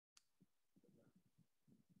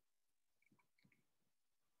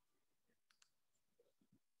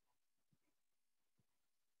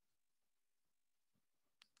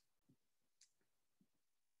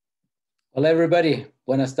Hola, everybody.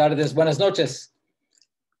 Buenas tardes, buenas noches.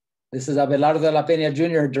 This is Abelardo de la Peña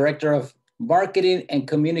Jr., Director of Marketing and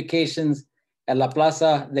Communications at La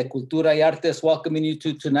Plaza de Cultura y Artes, welcoming you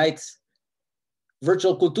to tonight's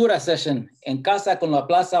virtual Cultura session in Casa con La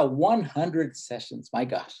Plaza, 100 sessions. My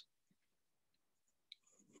gosh.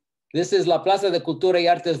 This is La Plaza de Cultura y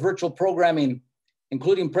Artes virtual programming,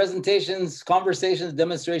 including presentations, conversations,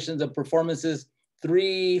 demonstrations, and performances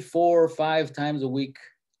 3, 4, 5 times a week.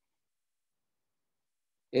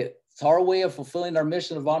 It's our way of fulfilling our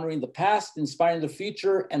mission of honoring the past, inspiring the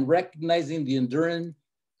future, and recognizing the enduring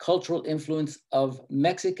cultural influence of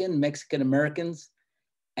Mexican Americans,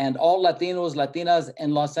 and all Latinos, Latinas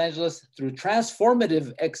in Los Angeles through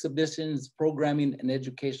transformative exhibitions, programming, and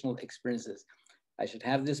educational experiences. I should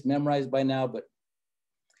have this memorized by now, but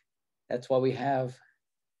that's why we have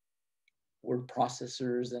word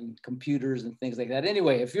processors and computers and things like that.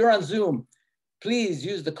 Anyway, if you're on Zoom, please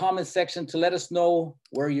use the comment section to let us know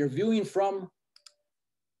where you're viewing from.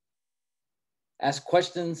 Ask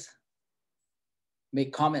questions,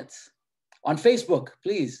 make comments. On Facebook,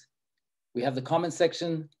 please, we have the comment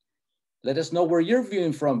section. Let us know where you're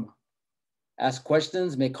viewing from. Ask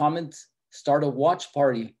questions, make comments, start a watch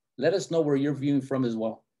party. Let us know where you're viewing from as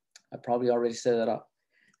well. I probably already set that up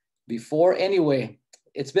before. Anyway,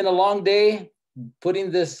 it's been a long day putting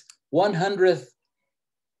this 100th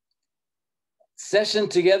session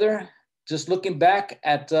together, just looking back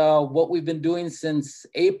at what we've been doing since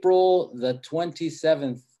April the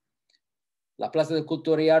 27th. La Plaza de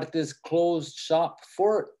Cultura y Artes closed shop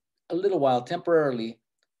for a little while, temporarily,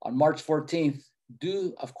 on March 14th,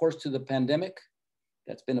 due, of course, to the pandemic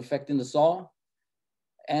that's been affecting us all.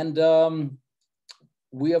 And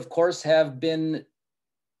we, of course, have been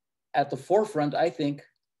at the forefront, I think,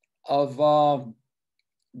 of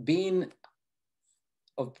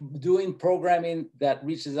doing programming that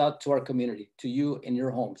reaches out to our community, to you in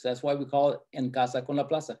your homes. That's why we call it En Casa con la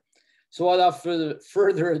Plaza. So without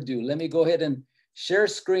further ado, let me go ahead and share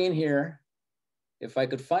screen here, if I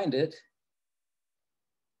could find it.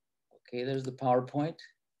 Okay, there's the PowerPoint.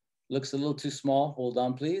 Looks a little too small. Hold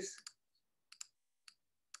on, please.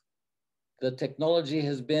 The technology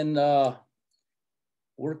has been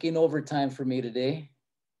working overtime for me today.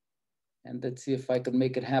 And let's see if I could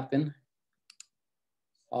make it happen.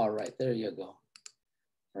 All right, there you go.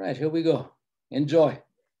 All right, here we go. Enjoy.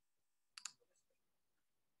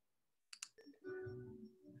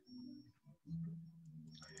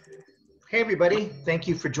 Hey everybody, thank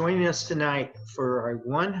you for joining us tonight for our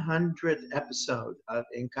 100th episode of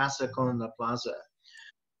En Casa con la Plaza.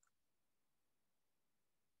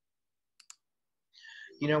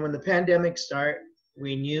 You know, when the pandemic started,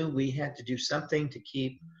 we knew we had to do something to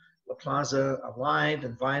keep La Plaza alive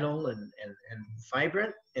and vital and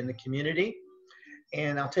vibrant in the community.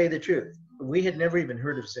 And I'll tell you the truth, we had never even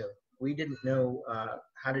heard of Zoom. We didn't know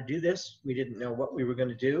how to do this. We didn't know what we were going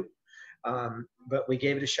to do, but we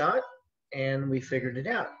gave it a shot and we figured it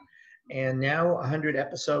out. And now 100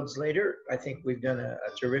 episodes later, I think we've done a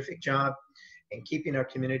terrific job in keeping our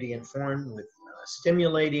community informed with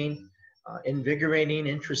stimulating, invigorating,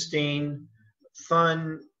 interesting,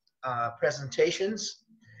 fun presentations.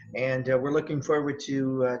 And we're looking forward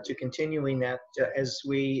to continuing that as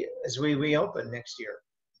we reopen next year.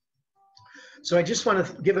 So I just want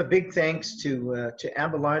to give a big thanks to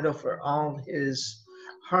Abelardo for all his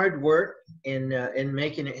hard work in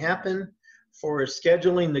making it happen, for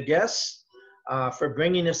scheduling the guests, for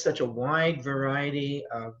bringing us such a wide variety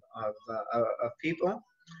of people.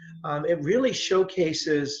 It really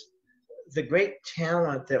showcases the great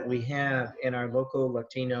talent that we have in our local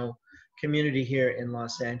Latino community here in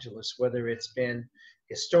Los Angeles, whether it's been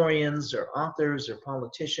historians or authors or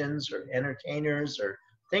politicians or entertainers or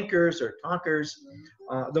thinkers or talkers.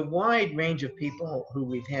 The wide range of people who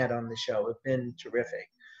we've had on the show have been terrific.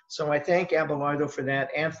 So I thank Abelardo for that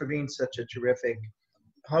and for being such a terrific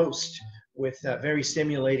host with very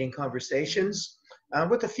stimulating conversations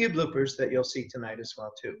with a few bloopers that you'll see tonight as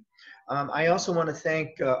well too. I also want to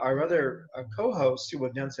thank our other co-hosts who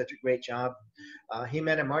have done such a great job.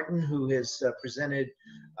 Jimena Martin, who has presented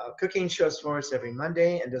cooking shows for us every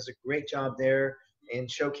Monday and does a great job there in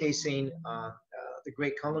showcasing the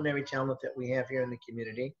great culinary talent that we have here in the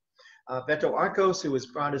community. Beto Arcos, who has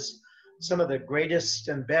brought us some of the greatest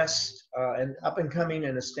and best and up-and-coming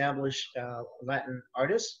and established Latin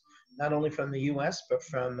artists, not only from the US, but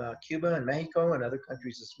from Cuba and Mexico and other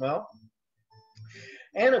countries as well.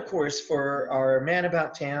 And of course, for our man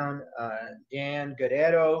about town, Dan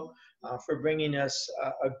Guerrero, for bringing us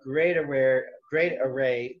a great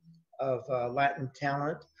array of Latin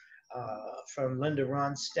talent. from Linda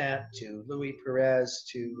Ronstadt to Louis Perez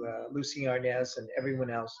to Lucy Arnaz and everyone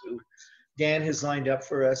else who Dan has lined up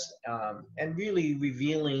for us, and really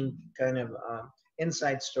revealing kind of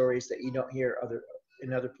inside stories that you don't hear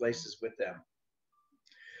in other places with them.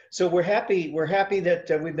 So we're happy. We're happy that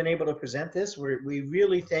we've been able to present this. We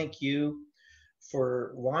really thank you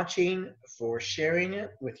for watching, for sharing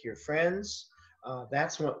it with your friends.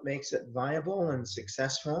 That's what makes it viable and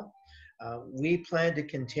successful. We plan to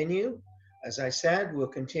continue. As I said, we'll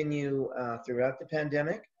continue throughout the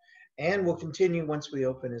pandemic, and we'll continue once we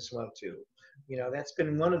open as well too. You know, that's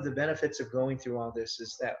been one of the benefits of going through all this,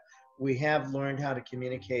 is that we have learned how to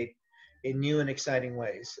communicate in new and exciting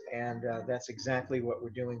ways. And that's exactly what we're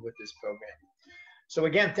doing with this program. So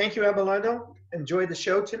again, thank you, Abelardo. Enjoy the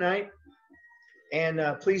show tonight. And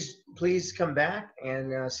please come back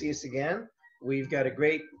and see us again. We've got a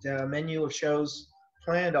great menu of shows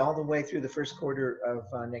planned all the way through the first quarter of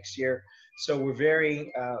next year. So we're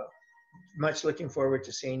very much looking forward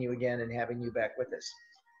to seeing you again and having you back with us.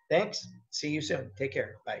 Thanks. See you soon. Take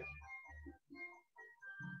care. Bye.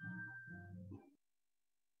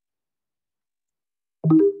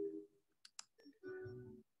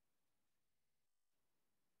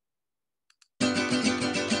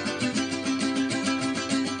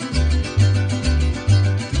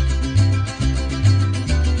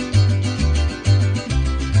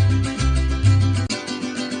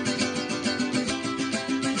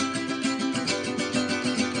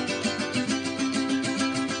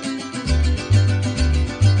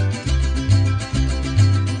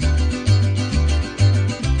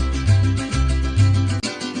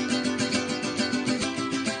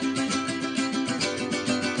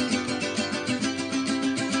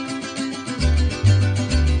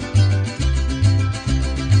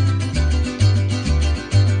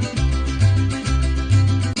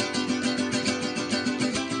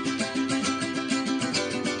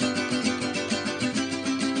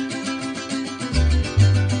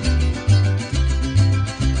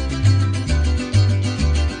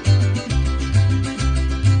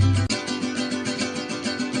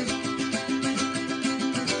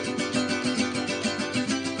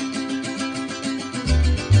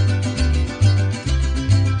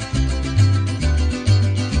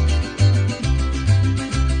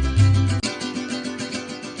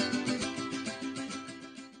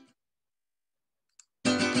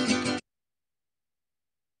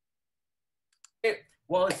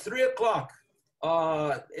 Well, it's 3 o'clock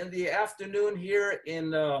in the afternoon here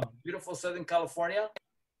in beautiful Southern California,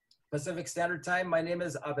 Pacific Standard Time. My name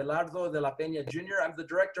is Abelardo de la Peña Jr. I'm the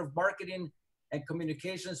Director of Marketing and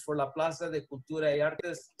Communications for La Plaza de Cultura y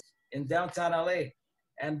Artes in downtown LA.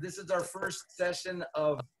 And this is our first session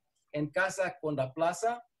of En Casa con La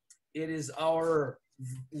Plaza. It is our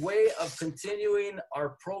way of continuing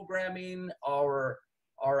our programming, our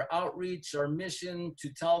outreach, our mission to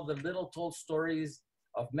tell the little told stories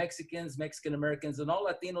of Mexicans, Mexican Americans, and all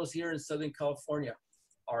Latinos here in Southern California,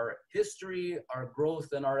 our history, our growth,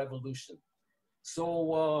 and our evolution.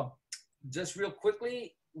 So just real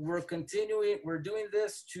quickly, we're doing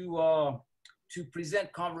this to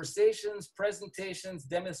present conversations, presentations,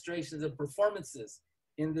 demonstrations, and performances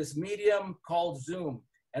in this medium called Zoom.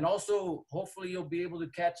 And also, hopefully you'll be able to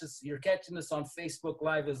catch us, you're catching us on Facebook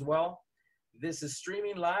Live as well. This is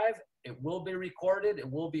streaming live. It will be recorded. It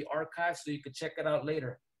will be archived, so you can check it out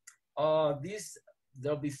later. They'll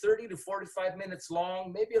be 30 to 45 minutes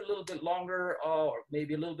long, maybe a little bit longer, or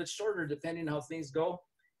maybe a little bit shorter, depending how things go.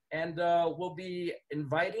 And we'll be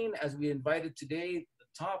inviting, as we invited today, the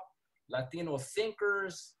top Latino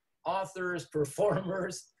thinkers, authors,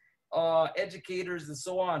 performers, educators, and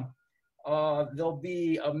so on. There'll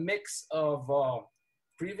be a mix of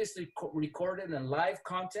previously recorded and live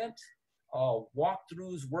content,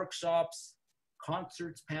 walkthroughs, workshops,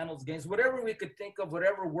 concerts, panels, games, whatever we could think of,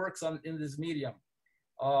 whatever works in this medium.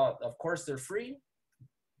 Of course, they're free.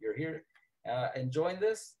 You're here enjoying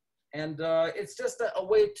this. And it's just a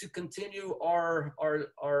way to continue our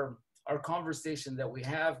conversation that we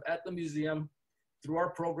have at the museum through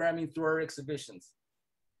our programming, through our exhibitions.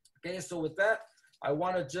 Okay, so with that, I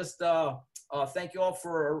want to just thank you all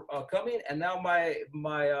for coming. And now my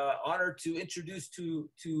honor to introduce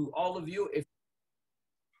to all of you.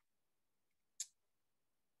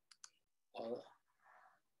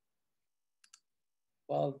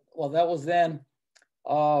 Well, that was then.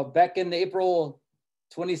 Back in April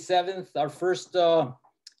 27th, our first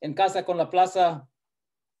En Casa con La Plaza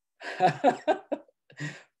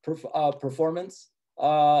performance,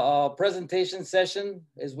 presentation session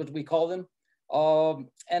is what we call them.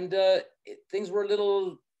 Things were a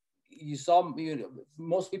little, you saw,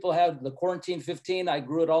 most people have the quarantine 15. I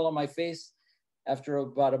grew it all on my face after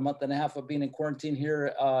about a month and a half of being in quarantine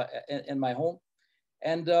here in my home.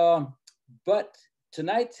 And but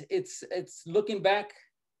tonight it's looking back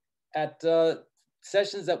at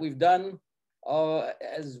sessions that we've done.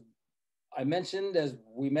 As I mentioned, as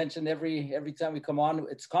we mentioned every time we come on,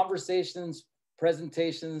 it's conversations,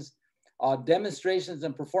 presentations, demonstrations,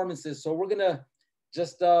 and performances. So we're gonna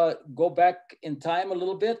just go back in time a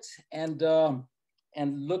little bit and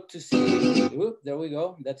look to see. Oop, there we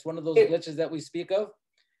go. That's one of those glitches that we speak of.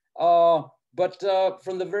 But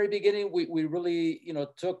from the very beginning, we really,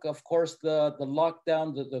 took, of course, the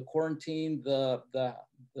lockdown, the quarantine,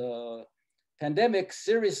 the pandemic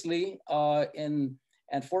seriously.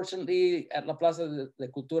 And fortunately, at La Plaza de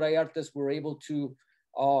Cultura y Artes, we were able to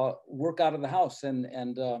work out of the house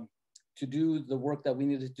and to do the work that we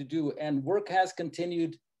needed to do. And work has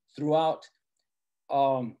continued throughout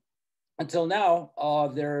until now.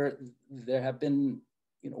 There have been,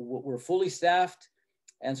 we're fully staffed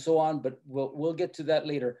and so on, but we'll get to that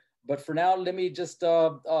later. But for now, let me just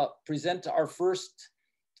present our first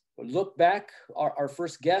look back, our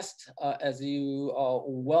first guest, as you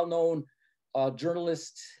well-known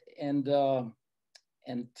journalist and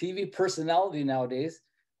TV personality nowadays,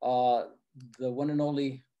 the one and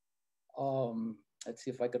only, let's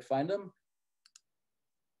see if I could find him,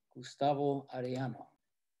 Gustavo Arellano.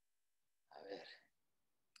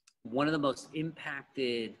 One of the most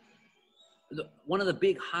impacted, one of the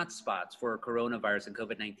big hotspots for coronavirus and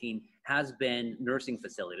COVID-19 has been nursing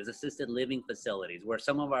facilities, assisted living facilities, where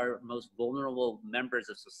some of our most vulnerable members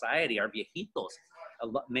of society, our viejitos,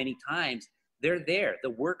 many times, they're there.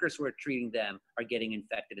 The workers who are treating them are getting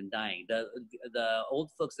infected and dying. The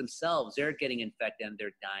old folks themselves, they're getting infected and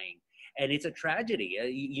they're dying. And it's a tragedy.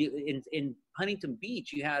 In Huntington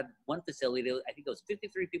Beach, you had one facility, I think it was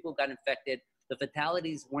 53 people got infected. The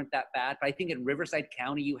fatalities weren't that bad, but I think in Riverside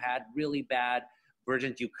County, you had really bad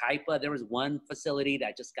versions. Yucaipa, there was one facility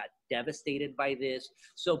that just got devastated by this.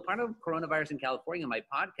 So part of coronavirus in California, my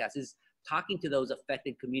podcast, is talking to those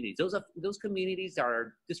affected communities. Those communities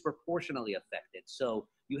are disproportionately affected. So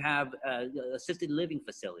you have assisted living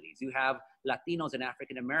facilities. You have Latinos and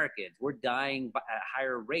African Americans. We're dying at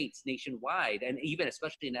higher rates nationwide, and even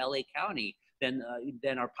especially in LA County than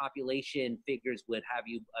our population figures would have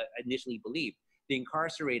you initially believe. The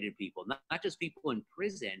incarcerated people, not just people in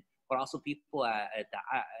prison, but also people at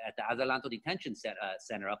the Adelanto Detention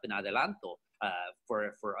Center up in Adelanto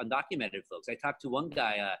for undocumented folks. I talked to one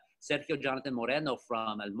guy, Sergio Jonathan Moreno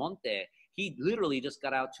from El Monte. He literally just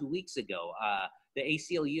got out 2 weeks ago. The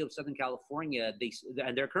ACLU of Southern California,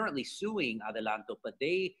 they're currently suing Adelanto, but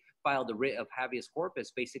they filed a writ of habeas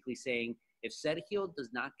corpus basically saying if Sergio does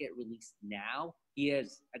not get released now, he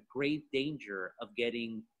has a grave danger of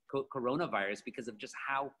getting coronavirus because of just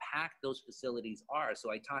how packed those facilities are.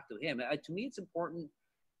 So I talked to him. To me, it's important.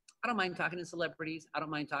 I don't mind talking to celebrities. I don't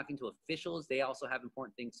mind talking to officials. They also have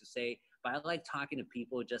important things to say, but I like talking to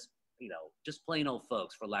people, just plain old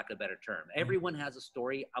folks, for lack of a better term. Everyone has a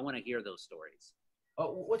story. I want to hear those stories.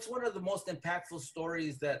 What's one of the most impactful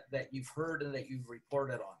stories that you've heard and that you've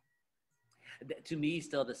reported on? To me,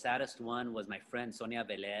 still the saddest one was my friend Sonia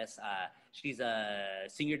Velez. She's a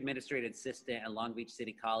senior administrative assistant at Long Beach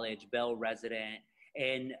City College, Bell resident.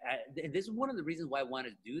 And this is one of the reasons why I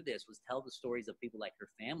wanted to do this, was tell the stories of people like her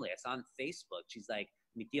family. I saw on Facebook, she's like,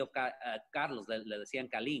 mi tío Carlos, le decían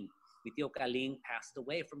Calín. Mi tío Calín passed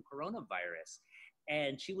away from coronavirus.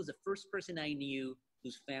 And she was the first person I knew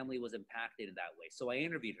whose family was impacted in that way. So I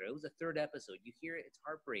interviewed her. It was the third episode. You hear it, it's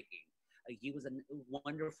heartbreaking. He was a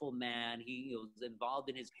wonderful man. He was involved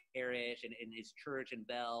in his parish and in his church in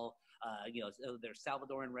Bell. They're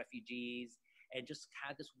Salvadoran refugees, and just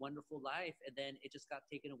had this wonderful life. And then it just got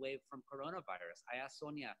taken away from coronavirus. I asked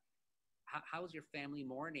Sonia, how was your family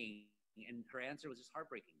mourning? And her answer was just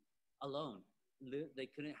heartbreaking. Alone. They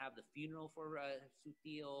couldn't have the funeral for su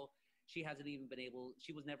tío. She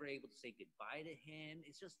was never able to say goodbye to him.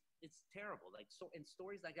 It's terrible. And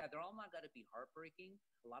stories like that, they're all not going to be heartbreaking.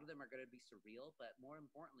 A lot of them are going to be surreal, but more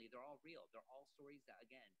importantly, they're all real. They're all stories that,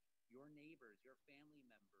 again, your neighbors, your family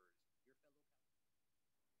members, your fellow.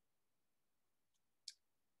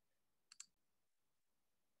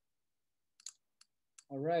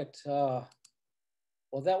 All right.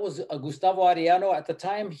 Well, that was Gustavo Arellano. At the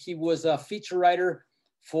time, he was a feature writer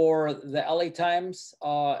for the LA Times,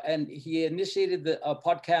 and he initiated the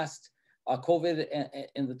podcast COVID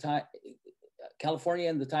in the time, California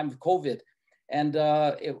in the time of COVID. And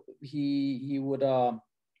he would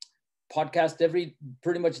podcast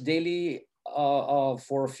pretty much daily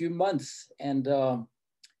for a few months. And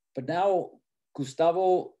but now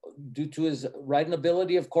Gustavo, due to his writing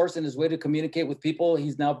ability, of course, and his way to communicate with people,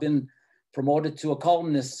 he's now been promoted to a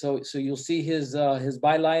columnist. So you'll see his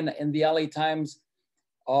byline in the LA Times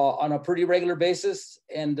on a pretty regular basis.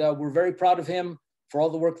 And we're very proud of him for all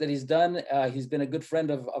the work that he's done. He's been a good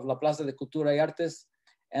friend of La Plaza de Cultura y Artes.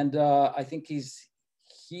 And I think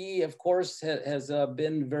he of course, has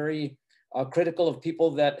been very critical of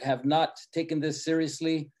people that have not taken this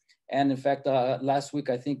seriously. And in fact, last week,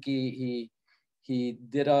 I think he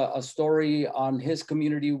did a story on his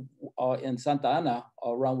community in Santa Ana,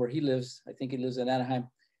 around where he lives. I think he lives in Anaheim.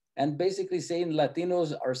 And basically saying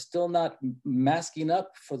Latinos are still not masking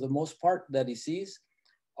up for the most part that he sees,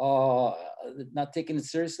 not taking it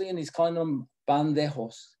seriously, and he's calling them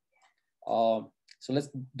pandejos. So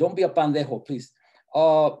don't be a pandejo, please.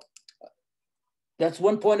 That's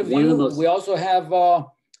one point of view. We also have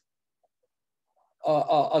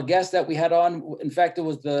a guest that we had on. In fact, it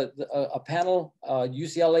was a panel,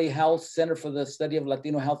 UCLA Health Center for the Study of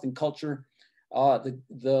Latino Health and Culture.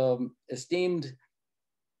 The esteemed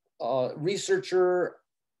researcher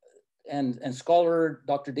and scholar,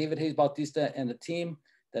 Dr. David Hayes Bautista, and the team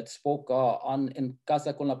that spoke in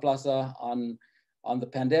Casa con la Plaza on the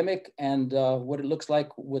pandemic and what it looks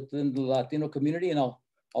like within the Latino community. And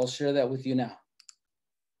I'll share that with you now.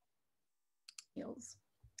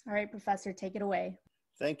 All right, Professor, take it away.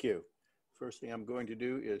 Thank you. First thing I'm going to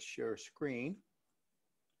do is share screen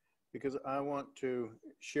because I want to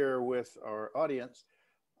share with our audience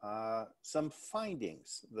some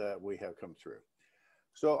findings that we have come through.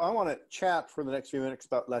 So I want to chat for the next few minutes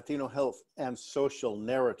about Latino health and social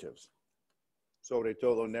narratives. Sobre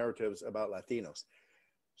todo narratives about Latinos.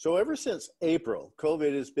 So ever since April,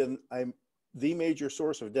 COVID has been the major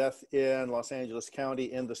source of death in Los Angeles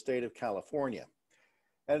County in the state of California,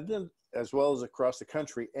 and then as well as across the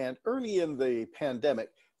country. And early in the pandemic,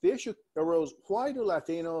 the issue arose, why do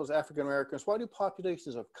Latinos, African Americans, why do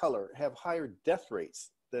populations of color have higher death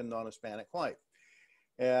rates than non-Hispanic white?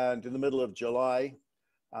 And in the middle of July,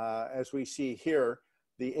 as we see here,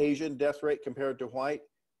 the Asian death rate compared to white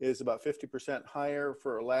is about 50% higher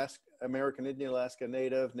for American Indian, Alaska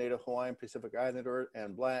Native, Native Hawaiian, Pacific Islander,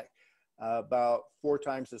 and Black, about 4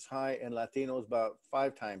 times as high, and Latinos about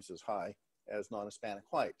 5 times as high as non-Hispanic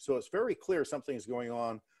white. So it's very clear something's going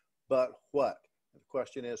on, but what? The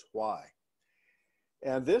question is why?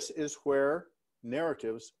 And this is where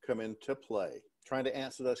narratives come into play, trying to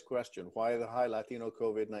answer this question, why the high Latino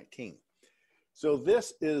COVID-19? So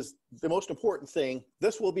this is the most important thing.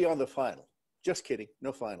 This will be on the final. Just kidding,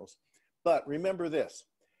 no finals. But remember this,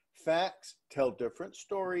 facts tell different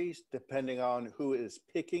stories depending on who is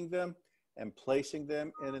picking them and placing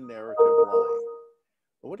them in a narrative line.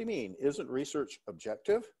 Well, what do you mean? Isn't research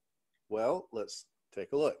objective? Well, let's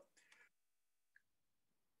take a look.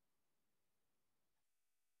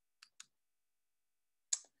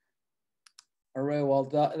 All right, well,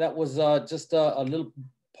 that was just a little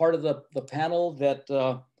part of the panel that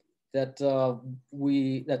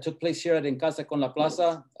took place here at Casa con la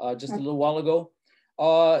Plaza just a little while ago.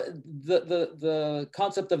 The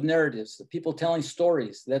concept of narratives, people telling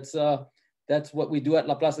stories, that's what we do at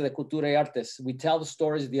La Plaza de Cultura y Artes. We tell the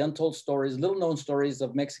stories, the untold stories, little known stories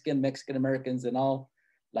of Mexican Americans, and all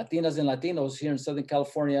Latinas and Latinos here in Southern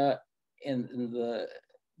California in the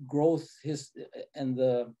growth and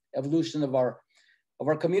the evolution of our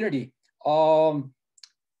community.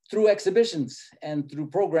 Through exhibitions and through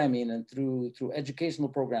programming and through educational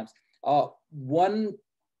programs. One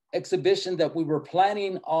exhibition that we were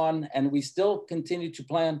planning on and we still continue to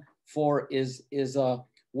plan for is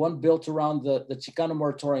one built around the Chicano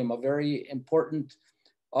moratorium, a very important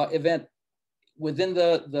event within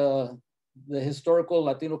the historical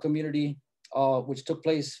Latino community, which took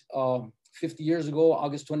place 50 years ago,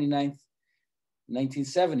 August 29th,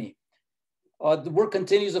 1970. The work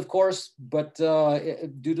continues, of course, but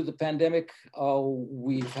due to the pandemic,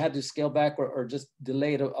 we've had to scale back or just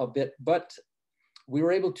delay it a bit. But we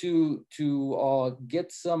were able to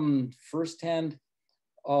get some firsthand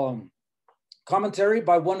commentary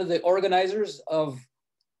by one of the organizers of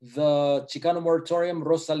the Chicano Moratorium,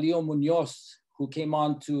 Rosalio Munoz, who came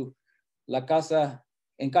on to En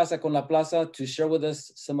Casa con la Plaza to share with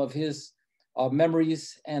us some of his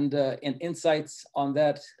memories and insights on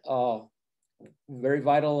that very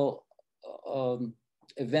vital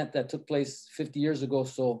event that took place 50 years ago.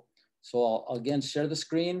 So I'll again share the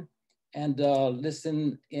screen and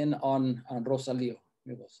listen in on Rosalio.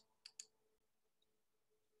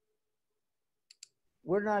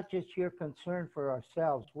 We're not just here concerned for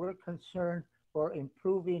ourselves. We're concerned for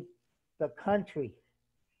improving the country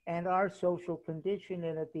and our social condition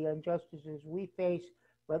and at the injustices we face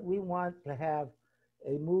but we want to have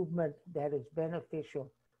a movement that is beneficial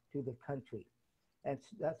to the country. And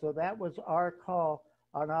so that was our call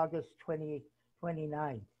on August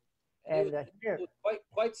 29th. And here, it was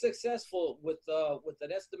quite successful with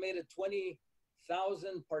an estimated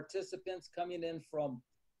 20,000 participants coming in from,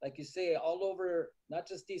 like you say, all over, not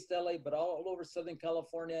just East LA, but all over Southern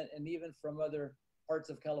California and even from other parts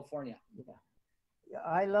of California. Yeah,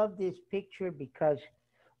 I love this picture because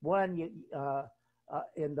one,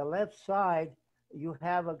 in the left side, you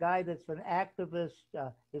have a guy that's an activist.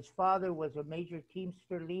 His father was a major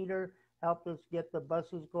Teamster leader, helped us get the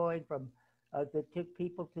buses going from to take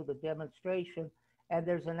people to the demonstration. And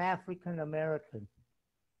there's an African American.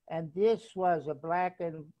 And this was a Black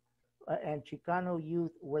and Chicano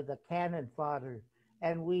youth were the cannon fodder.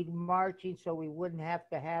 And we marching so we wouldn't have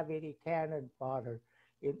to have any cannon fodder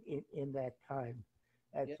in that time.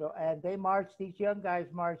 And yeah. so, and they marched, these young guys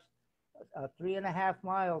marched 3.5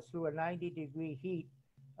 miles through a 90-degree heat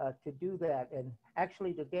to do that. And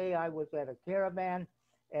actually today I was at a caravan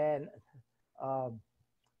and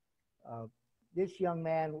this young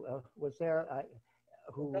man was there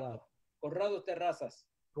who Conrado Terrazas.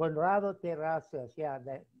 Conrado Terrazas, yeah,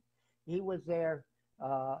 that he was there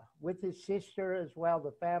with his sister as well.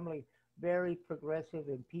 The family, very progressive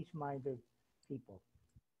and peace-minded people.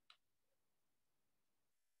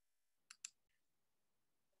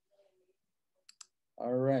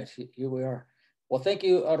 All right, here we are. Well, thank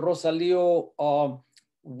you, Rosalio.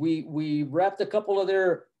 We wrapped a couple of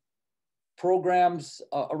their programs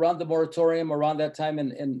around the moratorium around that time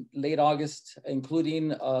in late August,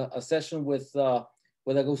 including a session with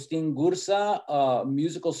Agustin Gursa, a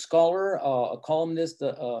musical scholar, a columnist,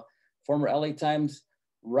 a former LA Times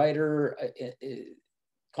writer,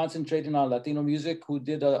 concentrating on Latino music, who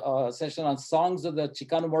did a session on songs of the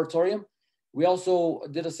Chicano moratorium. We also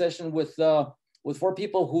did a session with 4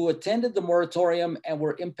 people who attended the moratorium and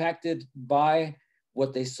were impacted by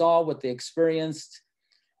what they saw, what they experienced,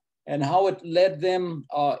 and how it led them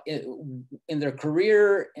in their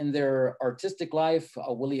career, in their artistic life.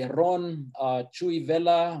 Willie Herron, Chuy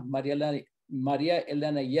Vela, Maria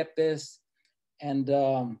Elena Yepes, and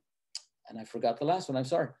I forgot the last one, I'm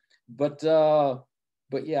sorry. But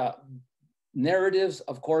yeah, narratives,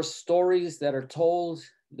 of course, stories that are told,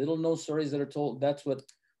 little known stories that are told. That's what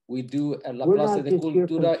we do at La Plaza de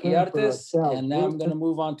Cultura y Artes. And now I'm gonna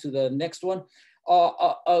move on to the next one.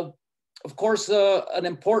 Of course, an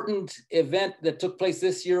important event that took place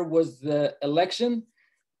this year was the election.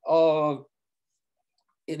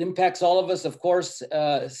 It impacts all of us, of course,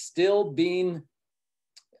 still being,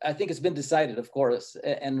 I think it's been decided, of course,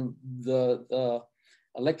 and the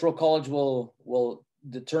Electoral College will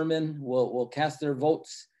determine, will cast their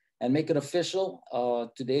votes and make it official.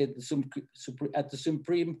 Today at the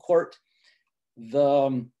Supreme Court,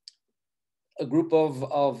 a group of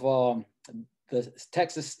the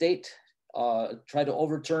Texas state try to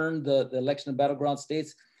overturn the election of battleground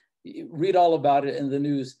states. Read all about it in the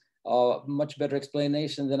news. Much better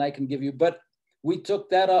explanation than I can give you. But we took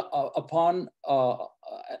that upon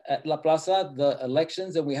at La Plaza, the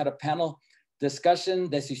elections, and we had a panel discussion,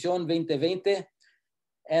 Decisión 2020,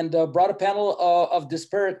 and brought a panel of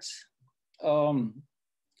disparate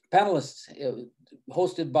panelists,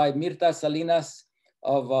 hosted by Mirta Salinas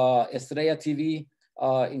of Estrella TV,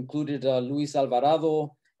 included Luis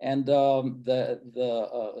Alvarado, and a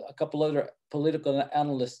couple other political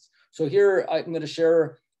analysts. So here I'm going to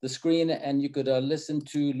share the screen, and you could listen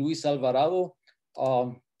to Luis Alvarado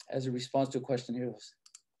as a response to a question here.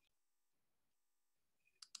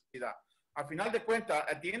 Al final de cuentas,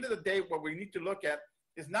 at the end of the day, what we need to look at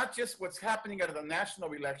is not just what's happening at the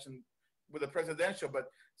national election with the presidential, but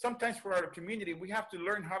sometimes for our community, we have to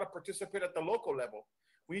learn how to participate at the local level.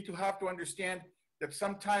 We need to have to understand that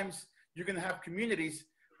sometimes you're going to have communities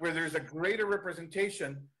where there's a greater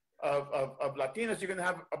representation of Latinos. You're going to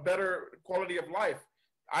have a better quality of life.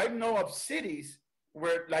 I know of cities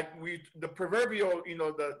where, like, the proverbial,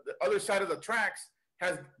 the other side of the tracks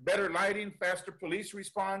has better lighting, faster police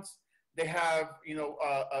response. They have,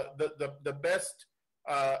 the best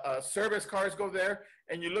service cars go there.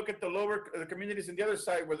 And you look at the communities on the other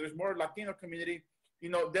side where there's more Latino community, they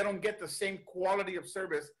don't get the same quality of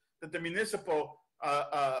service that the municipal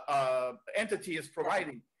entity is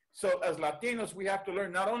providing. So as Latinos, we have to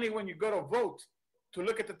learn, not only when you go to vote, to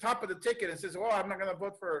look at the top of the ticket and says, I'm not going to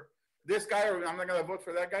vote for this guy, or I'm not going to vote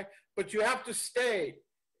for that guy, but you have to stay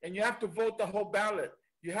and you have to vote the whole ballot.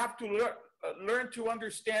 You have to learn to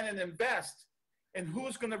understand and invest in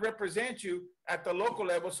who's going to represent you at the local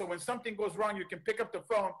level. So when something goes wrong, you can pick up the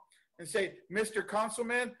phone and say, Mr.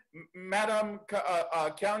 Councilman, Madam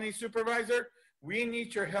County Supervisor, We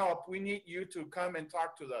need your help. We need you to come and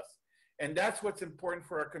talk to us. And that's what's important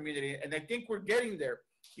for our community. And I think we're getting there.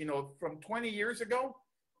 You know, from 20 years ago,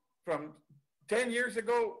 from 10 years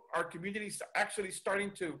ago, our community is actually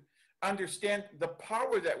starting to understand the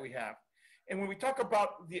power that we have. And when we talk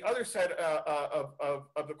about the other side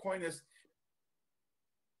of the coin is,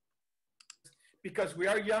 because we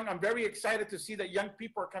are young, I'm very excited to see that young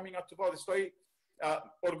people are coming out to vote. Estoy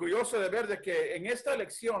orgulloso de ver de que en esta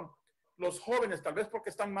elección, los jóvenes, tal vez porque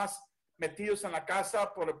están más metidos en la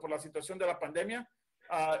casa por la situación de la pandemia,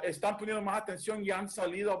 están poniendo más atención y han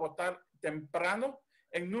salido a votar temprano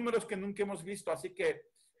en números que nunca hemos visto. Así que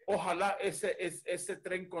ojalá ese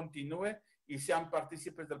tren continúe y sean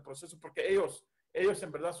partícipes del proceso, porque ellos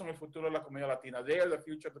en verdad son el futuro de la comunidad latina. They are the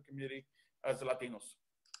future of the community as Latinos.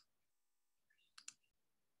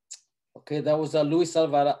 Okay, that was Luis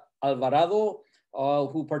Alvarado,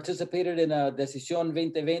 who participated in a Decisión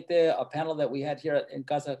 2020, a panel that we had here in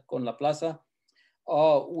Casa con la Plaza.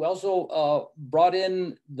 We also brought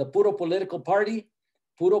in the Puro Political Party,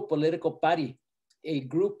 a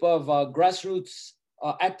group of grassroots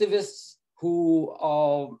activists who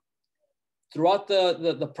throughout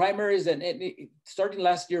the primaries and starting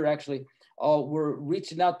last year actually, were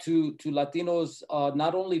reaching out to Latinos,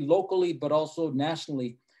 not only locally, but also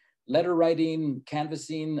nationally, letter writing,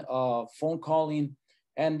 canvassing, phone calling,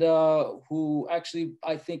 and who actually,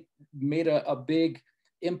 I think, made a big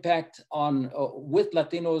impact on with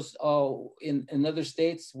Latinos in other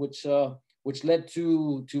states, which led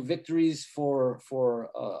to victories for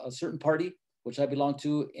a certain party, which I belong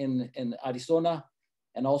to in Arizona,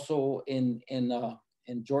 and also in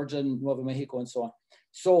Georgia and Nuevo Mexico and so on.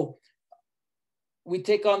 So we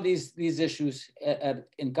take on these issues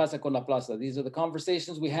in Casa con la Plaza. These are the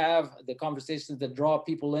conversations we have, the conversations that draw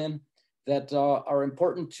people in, that are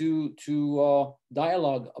important to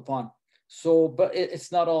dialogue upon. So, but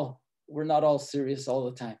it's not all, we're not all serious all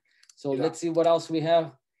the time. So let's see what else we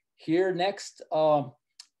have here next.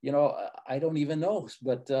 You know, I don't even know,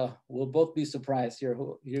 but we'll both be surprised. Here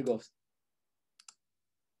goes.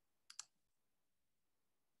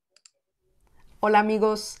 Hola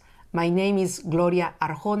amigos, my name is Gloria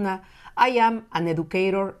Arjona. I am an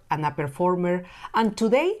educator and a performer, and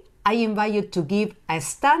today I invite you to give a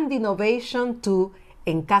standing ovation to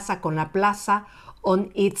En Casa con la Plaza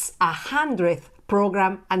on its 100th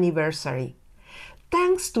program anniversary.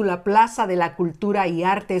 Thanks to la Plaza de la Cultura y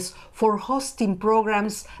Artes for hosting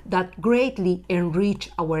programs that greatly enrich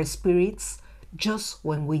our spirits just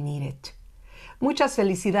when we need it. Muchas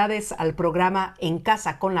felicidades al programa En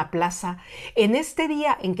Casa con la Plaza en este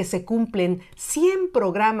día en que se cumplen 100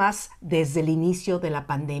 programas desde el inicio de la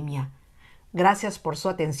pandemia. Gracias por su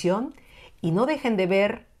atención y no dejen de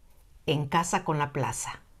ver En Casa con la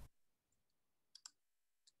Plaza.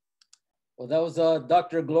 Well, that was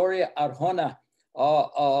Dr. Gloria Arjona,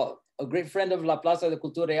 a great friend of La Plaza de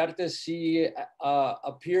Cultura y Artes. She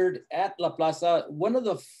appeared at La Plaza, one of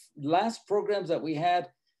the last programs that we had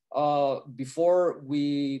before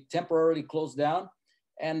we temporarily closed down.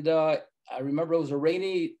 And I remember it was a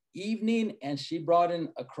rainy evening and she brought in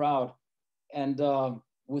a crowd. And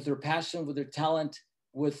with her passion, with her talent,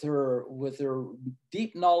 with her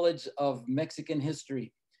deep knowledge of Mexican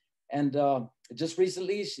history. And just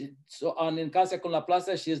recently, so on En Casa con la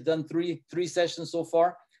Plaza, she has done three sessions so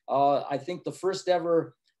far. I think the first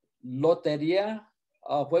ever loteria,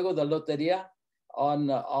 juego de loteria on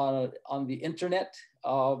the internet.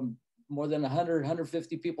 More than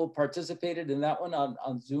 150 people participated in that one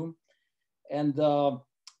on Zoom. And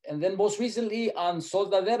then most recently on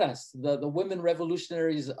Soldaderas, the women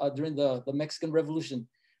revolutionaries during the Mexican Revolution,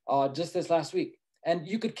 just this last week. And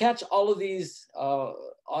you could catch all of these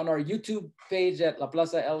on our YouTube page at La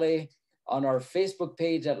Plaza LA, on our Facebook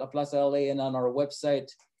page at La Plaza LA, and on our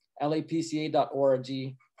website, lapca.org.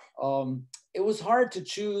 It was hard to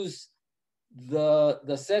choose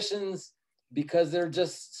the sessions because there are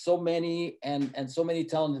just so many and so many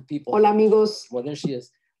talented people. Hola amigos. Well, there she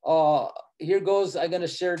is. Here goes, I'm gonna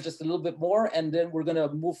share just a little bit more and then we're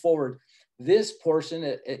gonna move forward. This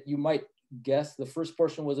portion, you might guess, the first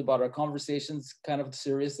portion was about our conversations, kind of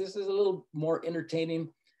serious. This is a little more entertaining,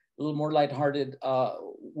 a little more lighthearted.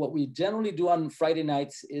 What we generally do on Friday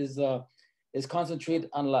nights is concentrate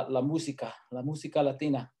on la música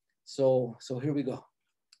latina. So here we go.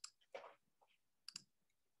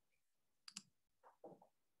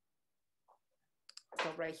 So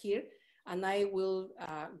right here, and I will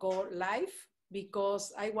go live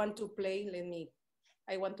because I want to play,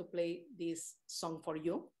 I want to play this song for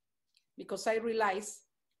you because I realize,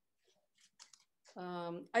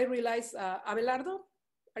 Abelardo,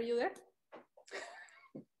 are you there?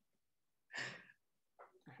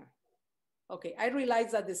 Okay, I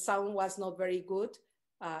realized that the sound was not very good.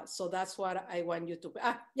 So that's what I want you to,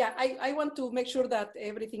 yeah, I want to make sure that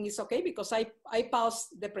everything is okay because I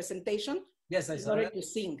paused the presentation. Yes, I in saw order that. to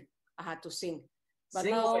sing. I had to sing. But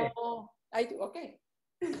Sing now, away. okay.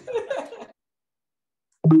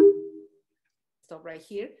 Stop right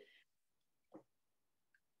here.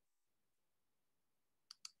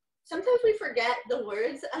 Sometimes we forget the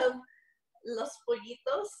words of Los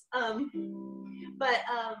Pollitos, but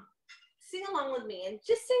sing along with me and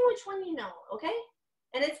just sing which one you know, okay?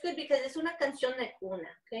 And it's good because it's una canción de cuna,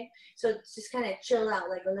 okay? So just kind of chill out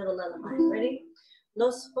like a little lullaby. Ready?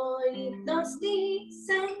 Los pollitos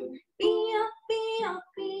dicen pío, pío,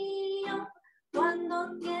 pío,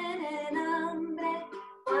 cuando tienen hambre,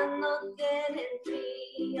 cuando tienen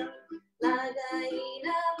frío. La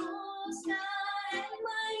gallina busca el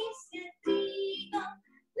maíz y el trigo,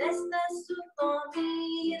 les da su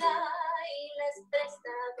comida y les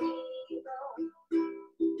presta abrigo.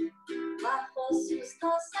 Bajo sus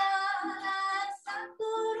dos alas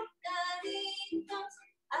acurrucaditos,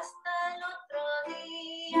 hasta el otro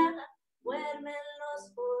día duermen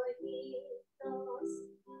los pollitos.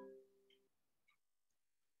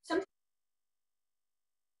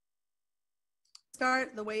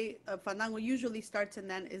 Start the way Fandango usually starts and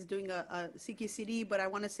then is doing a CQCD, but I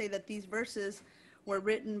want to say that these verses were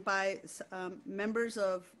written by members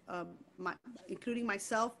of, including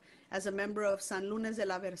myself, as a member of San Lunes de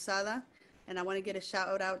la Versada. And I want to get a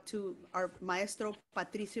shout out to our maestro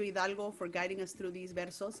Patricio Hidalgo for guiding us through these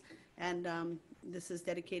versos. And this is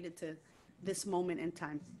dedicated to this moment in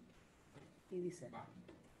time. Y dice.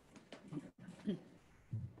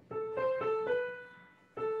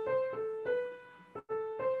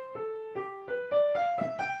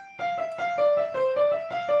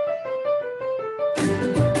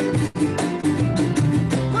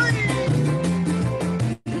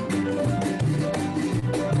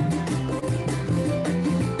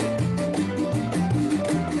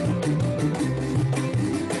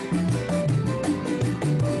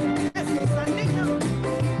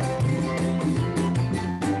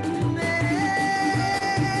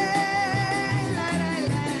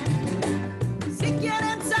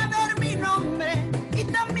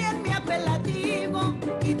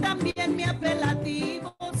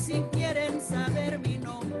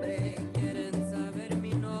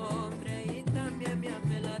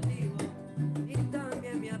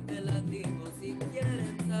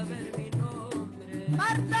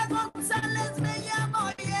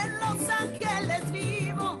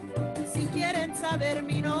 saber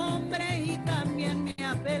mi nombre y también mi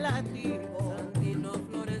apelativo. Sandino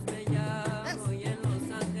Flores me llamo y en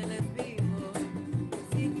Los Ángeles vivo.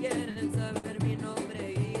 Si quieren saber mi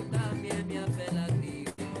nombre y también mi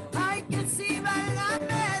apelativo. Ay, que si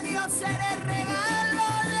válgame Dios, seré regalo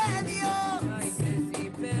de Dios. Ay, que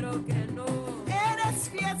sí, pero que no. Eres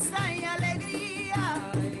fiesta y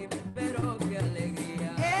alegría. Ay, pero qué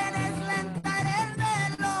alegría. Eres lenta, eres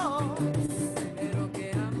veloz. Pero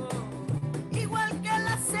qué amor. Igual que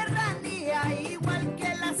la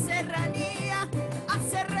serranía,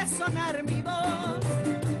 hace resonar mi voz.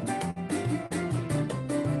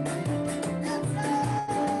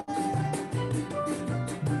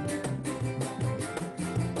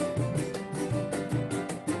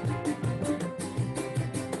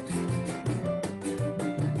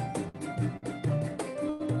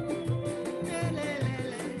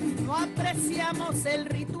 No apreciamos el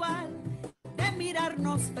ritual de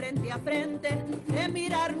mirarnos frente a frente, de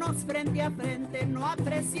mirarnos frente a frente, no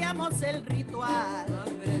apreciamos el ritual. No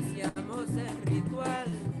apreciamos el ritual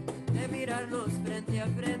de mirarnos frente a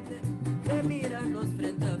frente, de mirarnos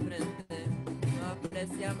frente a frente, no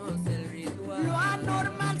apreciamos el ritual. Lo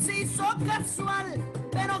anormal se hizo casual,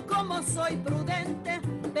 pero como soy prudente,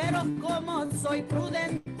 dame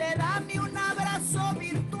un abrazo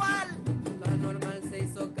virtual. Lo anormal se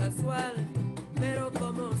hizo casual, pero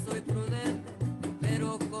como soy prudente,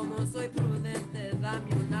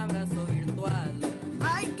 dame un abrazo virtual.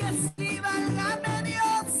 Ay, que si válgame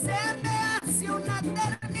Dios, se me hace una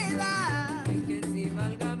eternidad. Ay, que si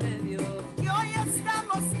válgame Dios, que hoy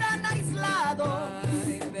estamos tan aislados.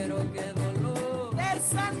 Ay, pero qué dolor,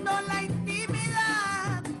 versando la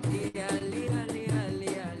intimidad. Lía, lía, lía,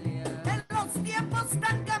 lía, lía. De los tiempos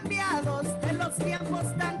tan cambiados,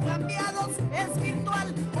 es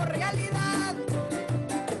virtual o realidad.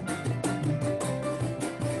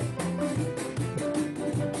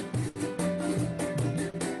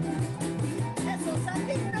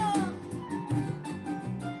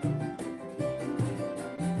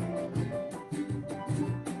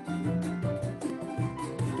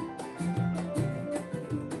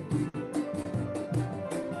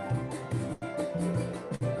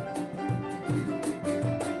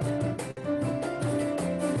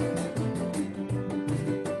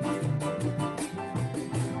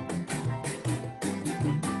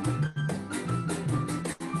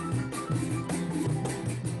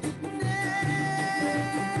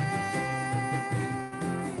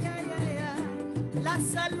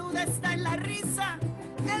 salud está en la risa.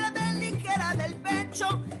 Ave ligera del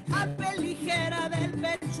pecho, ave ligera del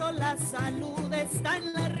pecho, la salud está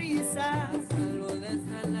en la risa. La salud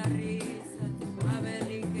está en la risa, ave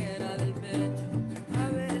ligera del pecho,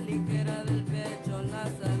 ave ligera del pecho, la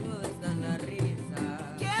salud está en la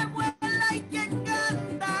risa. Que vuela y que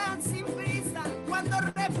canta sin prisa, cuando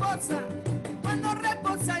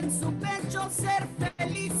reposa en su pecho, ser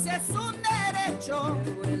feliz es un derecho.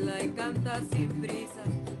 Que vuela y canta sin prisa,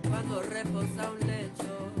 cuando reposa un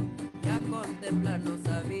lecho, ya contemplar nos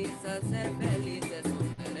avisa, ser feliz es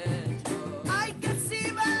un derecho. Ay, que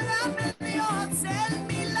si válgame Dios el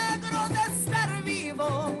milagro de estar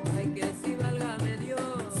vivo. Ay, que si válgame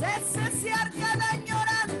Dios cesar cada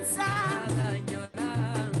añoranza. Cada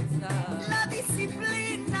añoranza. La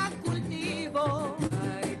disciplina cultivo.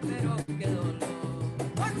 Ay, pero qué dolor.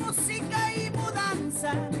 Con música y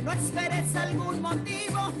mudanza, no esperes algún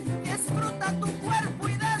motivo, disfruta tu cuerpo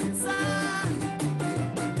y danza.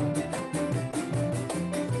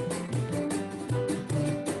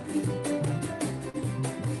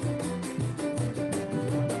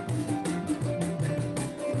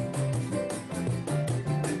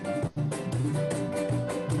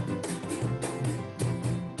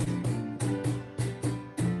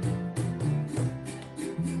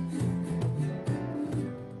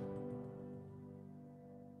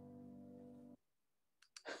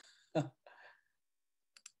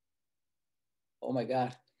 Oh my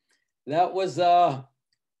God. That was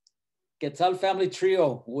Quetzal Family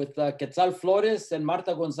Trio with Quetzal Flores and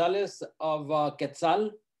Marta Gonzalez of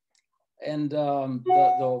Quetzal, and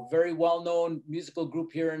the very well-known musical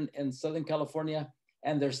group here in Southern California,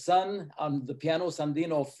 and their son on the piano,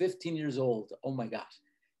 Sandino, 15 years old. Oh my gosh.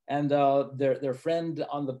 And their friend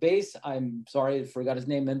on the bass, I'm sorry, I forgot his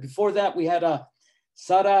name. And before that, we had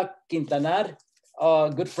Sara Quintanar,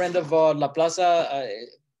 a good friend of La Plaza,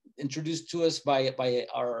 introduced to us by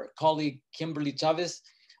our colleague, Kimberly Chavez,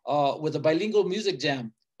 with a bilingual music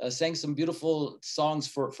jam, sang some beautiful songs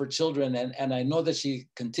for children. And I know that she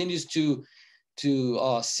continues to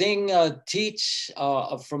sing, teach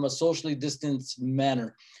from a socially distanced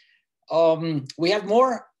manner. We have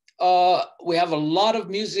more. We have a lot of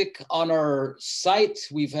music on our site.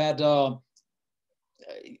 We've had, I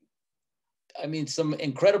mean, some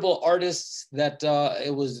incredible artists that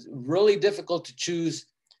it was really difficult to choose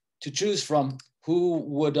from who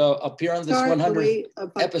would appear on this 100th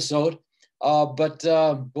episode. But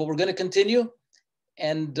we're going to continue,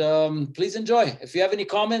 and please enjoy. If you have any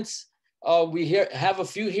comments, we have a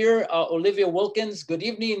few here. Olivia Wilkins, good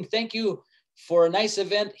evening. Thank you for a nice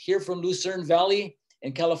event here from Lucerne Valley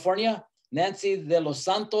in California. Nancy de los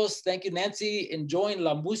Santos, thank you, Nancy. Enjoying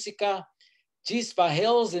la música. Chispa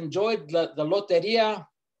Hills, enjoyed the loteria.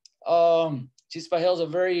 Chispa Hills, a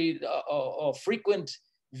very frequent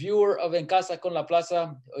viewer of En Casa con La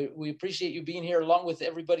Plaza. We appreciate you being here along with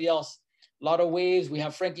everybody else. A lot of waves. We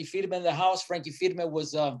have Frankie Fiedman in the house. Frankie Fiedman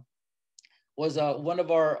was one of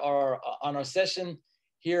our on our session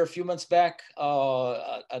here a few months back,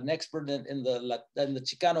 an expert in the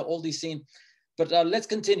Chicano oldie scene. But let's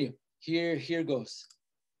continue. Here goes.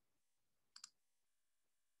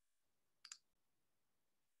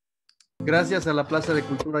 Gracias a la Plaza de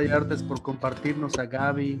Cultura y Artes por compartirnos a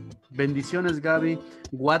Gaby. Bendiciones, Gaby.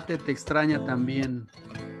 Guate te extraña también.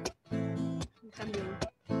 También.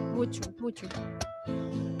 Mucho, mucho.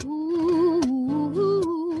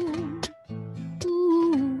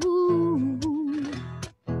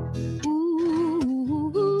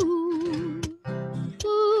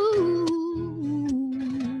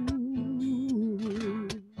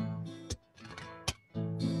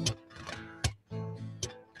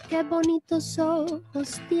 Qué bonitos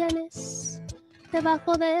ojos tienes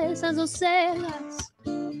debajo de esas dos cejas,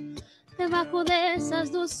 debajo de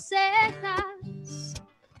esas dos cejas.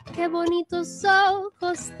 Qué bonitos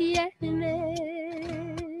ojos tienes.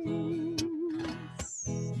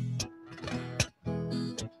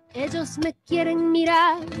 Ellos me quieren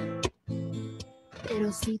mirar,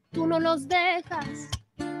 pero si tú no los dejas,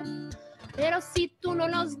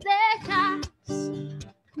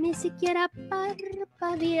 ni siquiera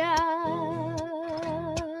parpadear.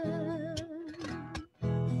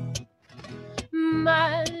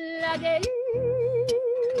 Malagueña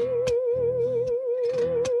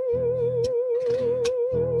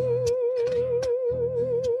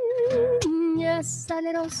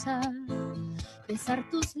salerosa, besar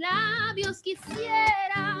tus labios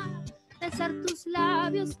quisiera, besar tus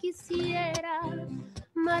labios quisiera.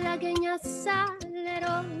 Malagueña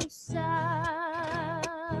salerosa.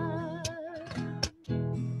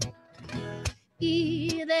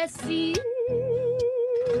 Y decir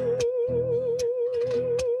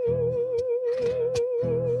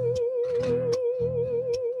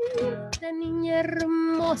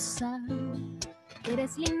hermosa, que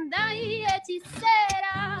eres linda y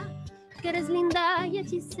hechicera, que eres linda y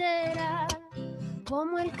hechicera,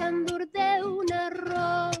 como el candor de una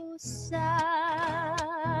rosa.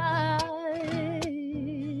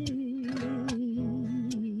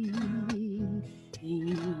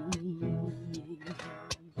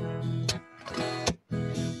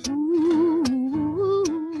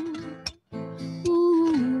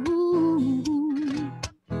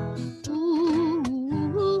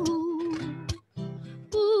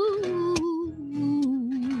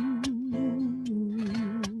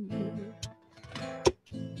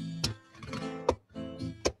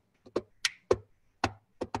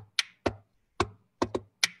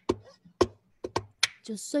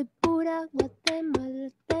 Yo soy pura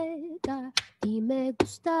guatemalteca y me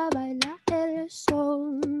gusta bailar el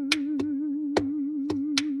son.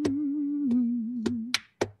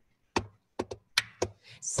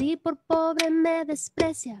 Si por pobre me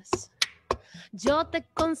desprecias, yo te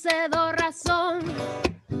concedo razón.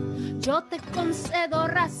 Yo te concedo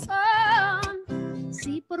razón.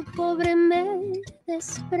 Si por pobre me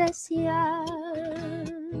desprecias.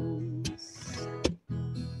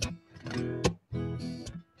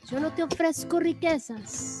 Yo no te ofrezco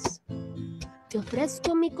riquezas, te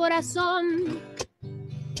ofrezco mi corazón,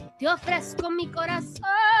 te ofrezco mi corazón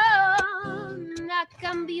a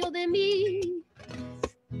cambio de mi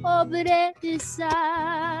pobreza.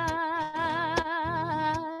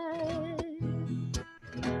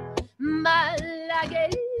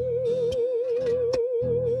 Malagueña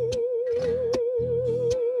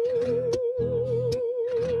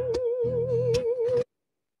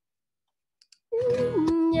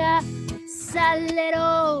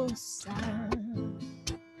salerosa,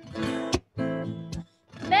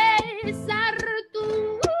 besar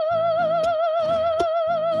tus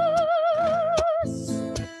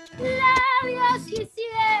labios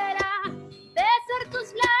quisiera, besar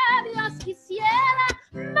tus labios quisiera,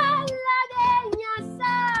 malagueña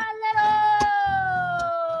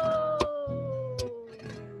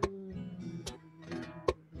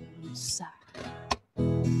salerosa.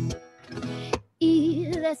 Y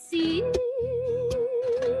decirte,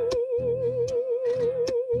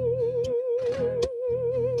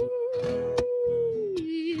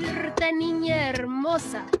 niña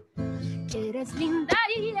hermosa, que eres linda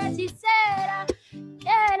y hechicera,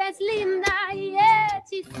 que eres linda y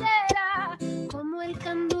hechicera, como el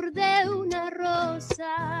candor de una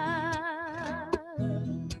rosa,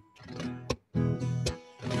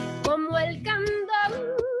 como el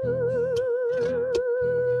candor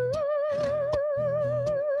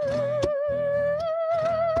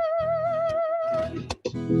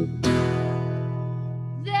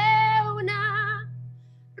de una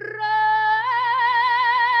rosa.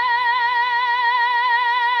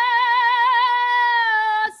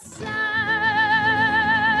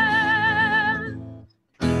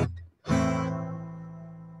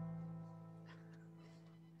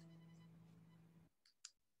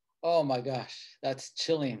 Oh my gosh, that's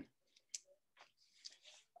chilling.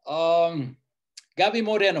 Gaby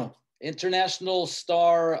Moreno, international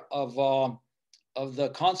star of the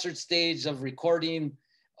concert stage, of recording,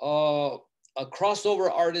 a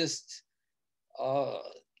crossover artist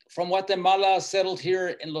from Guatemala, settled here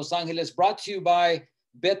in Los Angeles, brought to you by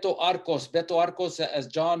Beto Arcos. Beto Arcos, as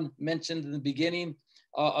John mentioned in the beginning,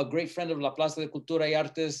 a great friend of La Plaza de Cultura y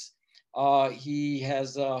Artes. He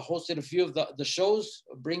has hosted a few of the shows,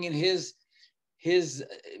 bringing his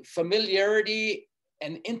familiarity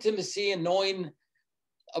and intimacy and knowing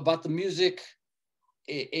about the music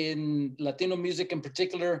in Latino music in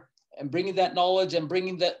particular, and bringing that knowledge and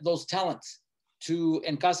bringing those talents to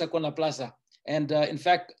En Casa con La Plaza. And in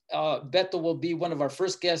fact, Beto will be one of our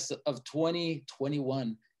first guests of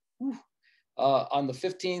 2021 on the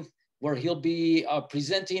 15th, where he'll be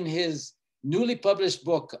presenting his newly published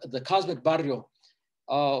book, The Cosmic Barrio,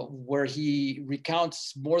 where he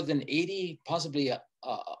recounts more than 80, possibly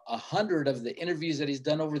 100 of the interviews that he's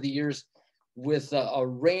done over the years with a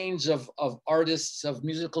range of artists, of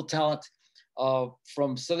musical talent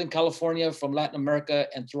from Southern California, from Latin America,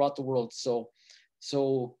 and throughout the world. So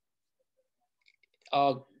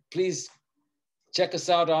please check us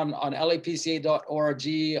out on lapca.org,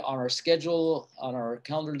 on our schedule, on our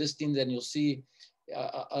calendar listing, then you'll see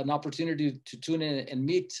an opportunity to tune in and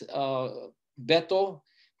meet Beto,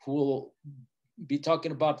 who will be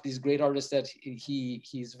talking about these great artists that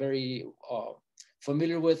he's very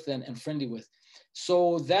familiar with and friendly with.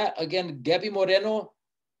 So that, again, Gaby Moreno,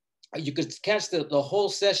 you could catch the whole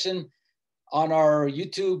session on our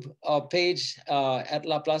YouTube page at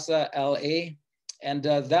La Plaza LA. And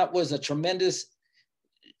that was a tremendous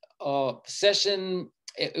session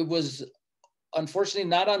it was unfortunately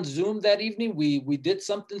not on Zoom that evening. We did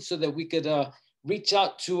something so that we could reach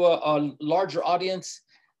out to a larger audience,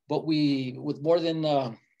 but with more than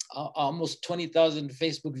almost 20,000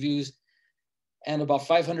 Facebook views and about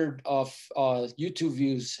 500 of YouTube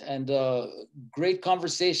views, and great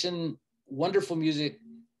conversation, wonderful music,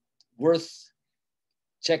 worth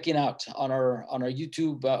checking out on our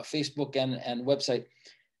YouTube, Facebook, and website.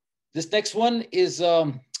 This next one is,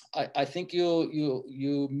 I think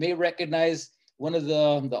you may recognize one of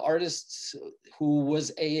the artists who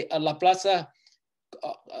was a La Plaza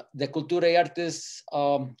de Cultura y Artes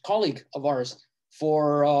colleague of ours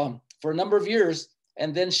for a number of years.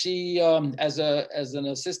 And then she, as an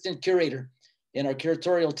assistant curator in our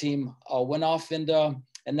curatorial team, went off and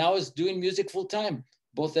now is doing music full time,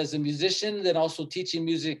 both as a musician, then also teaching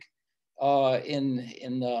music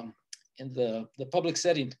in the public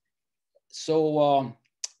setting. So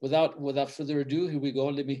without further ado, here we go.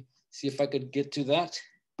 Let me see if I could get to that.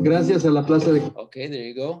 Gracias a la Plaza de... Okay, there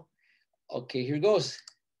you go. Okay, here goes.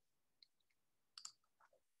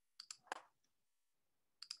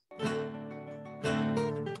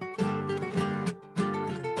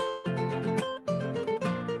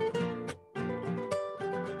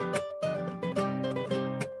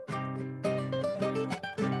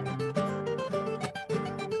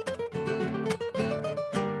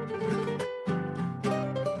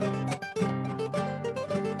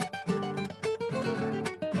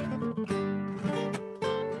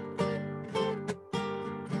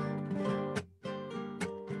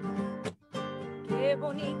 Qué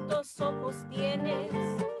bonitos ojos tienes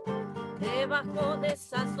debajo de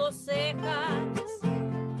esas dos cejas,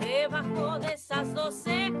 debajo de esas dos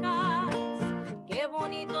cejas. Qué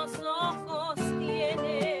bonitos ojos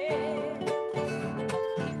tienes.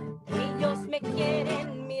 Ellos me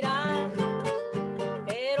quieren mirar,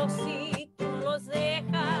 pero si tú no los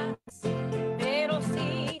dejas, pero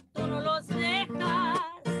si tú no los dejas,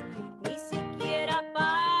 ni siquiera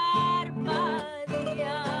parpadear.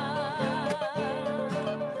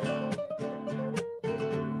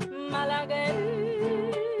 Malagueña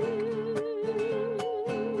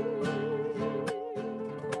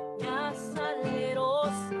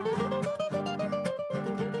salerosa,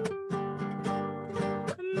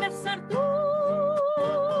 besar tus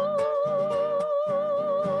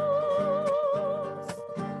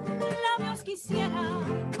labios quisiera,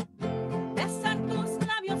 besar tus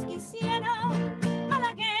labios quisiera,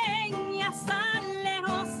 malagueña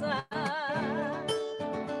salerosa.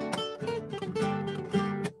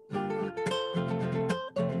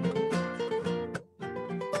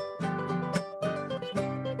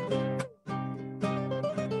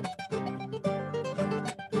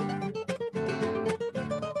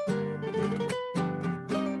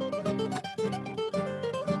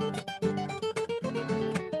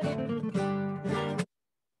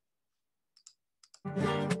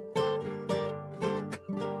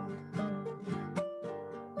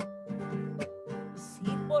 Si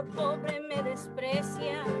por pobre me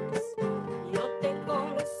desprecias, yo te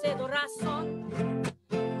concedo razón,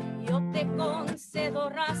 yo te concedo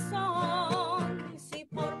razón. Si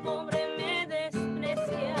por pobre me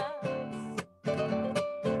desprecias,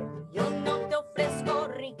 yo no te ofrezco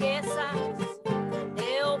riquezas,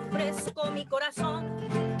 te ofrezco mi corazón,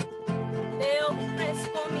 te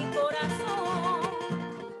ofrezco mi corazón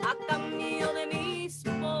a cambio de mis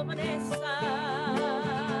pobrezas.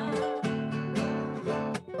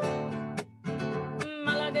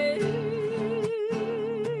 Malagueña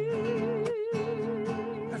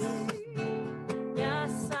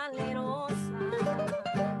salerosa,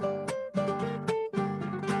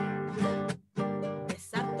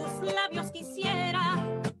 besar tus labios quisiera,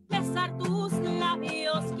 besar tus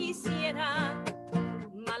labios quisiera,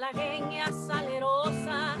 malagueña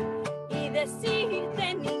salerosa, y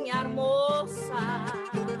decirte niña hermosa.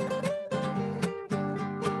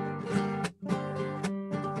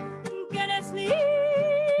 Que eres linda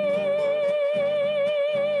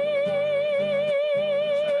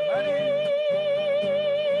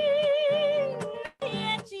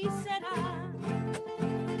y hechicera,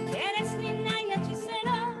 eres linda y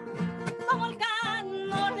hechicera, como el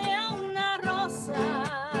canto de una rosa,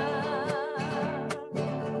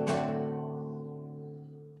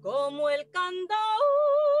 como el canto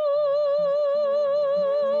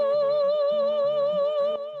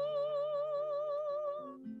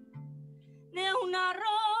de una rosa.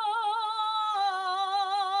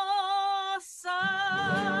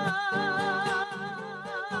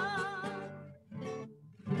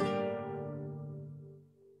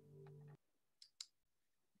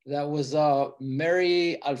 That was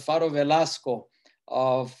Mary Alfaro Velasco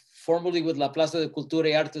formerly with La Plaza de Cultura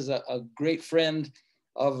y Artes, a great friend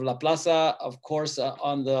of La Plaza, of course,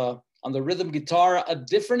 on the rhythm guitar, a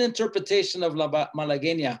different interpretation of La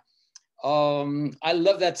Malagueña. I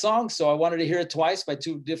love that song, so I wanted to hear it twice by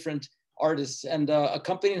two different artists. And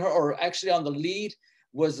accompanying her, or actually on the lead,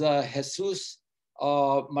 was Jesus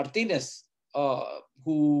Martinez,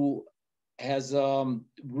 who has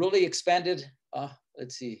really expanded.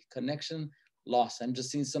 Let's see, connection lost. I'm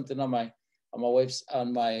just seeing something on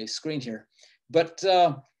my screen here. But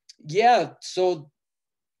yeah, so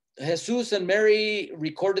Jesus and Mary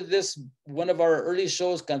recorded this, one of our early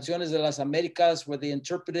shows, Canciones de las Americas, where they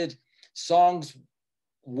interpreted songs,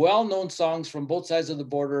 well-known songs from both sides of the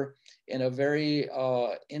border in a very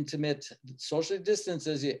intimate, socially distanced,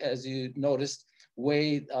 as you noticed,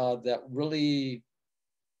 way that really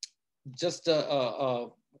just a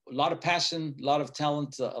lot of passion, a lot of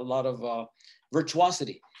talent, a lot of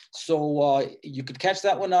virtuosity. So you could catch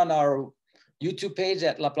that one on our YouTube page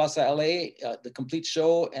at La Plaza LA, the complete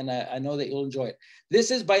show, and I know that you'll enjoy it.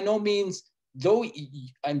 This is by no means, though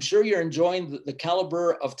I'm sure you're enjoying the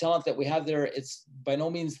caliber of talent that we have there, it's by no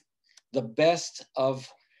means the best of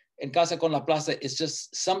En Casa con La Plaza. It's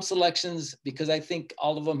just some selections, because I think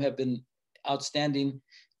all of them have been outstanding,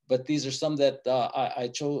 but these are some that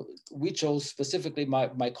we chose specifically,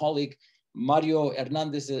 my colleague Mario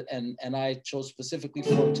Hernandez and I chose specifically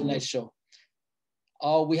for tonight's show.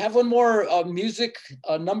 We have one more music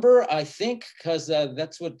number, I think, because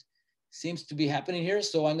that's what seems to be happening here.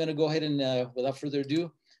 So I'm going to go ahead and, without further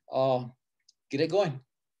ado, get it going.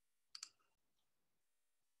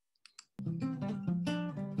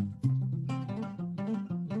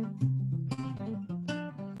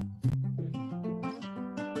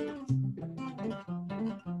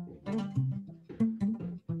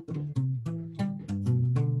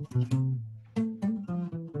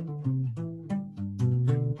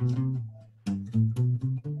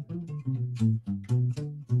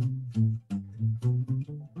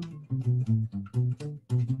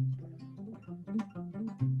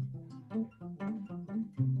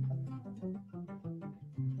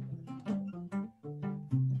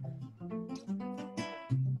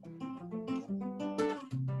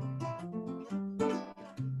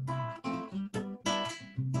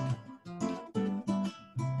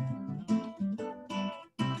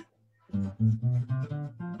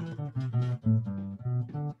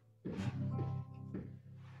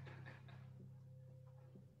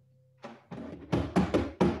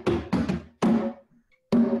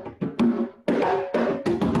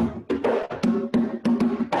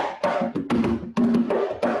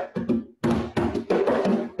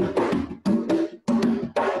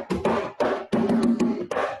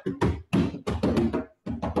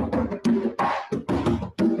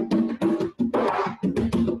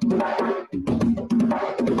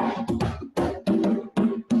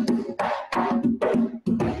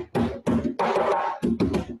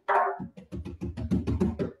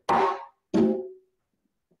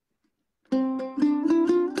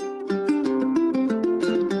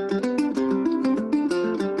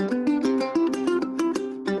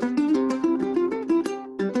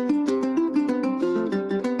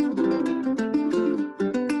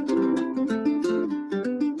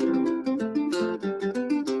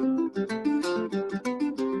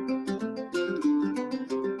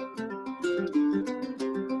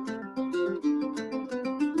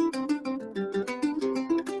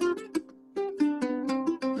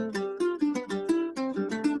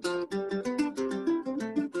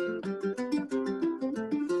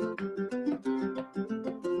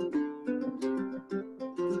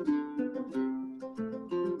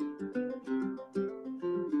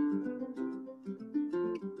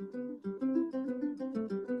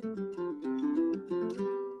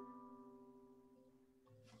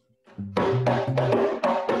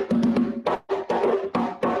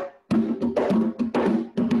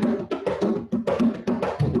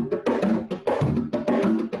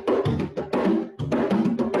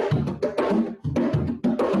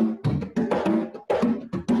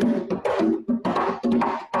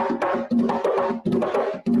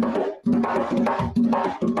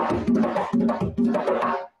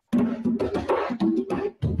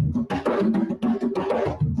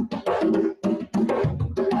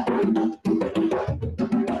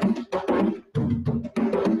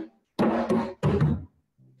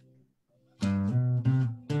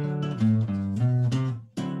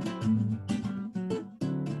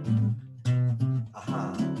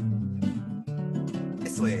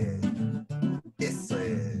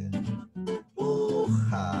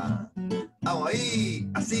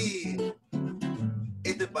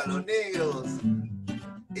 Esto es para los negros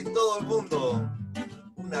en todo el mundo.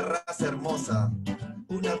 Una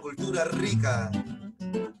una cultura rica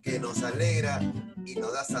que nos alegra y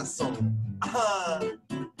nos da sazón. ¡Ajá!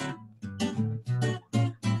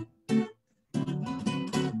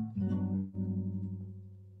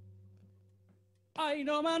 Ay,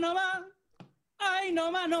 no más, no más. Ay,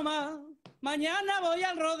 no más, no más. Mañana voy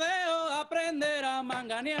al rodeo a aprender a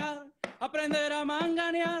manganear. Aprender a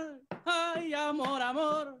manganear. Ay, amor,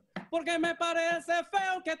 amor. Porque me parece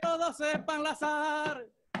feo que todos sepan lazar.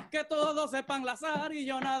 Que todos sepan lazar y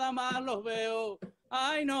yo nada más los veo.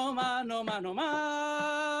 Ay, no más, no más, no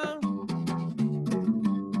más.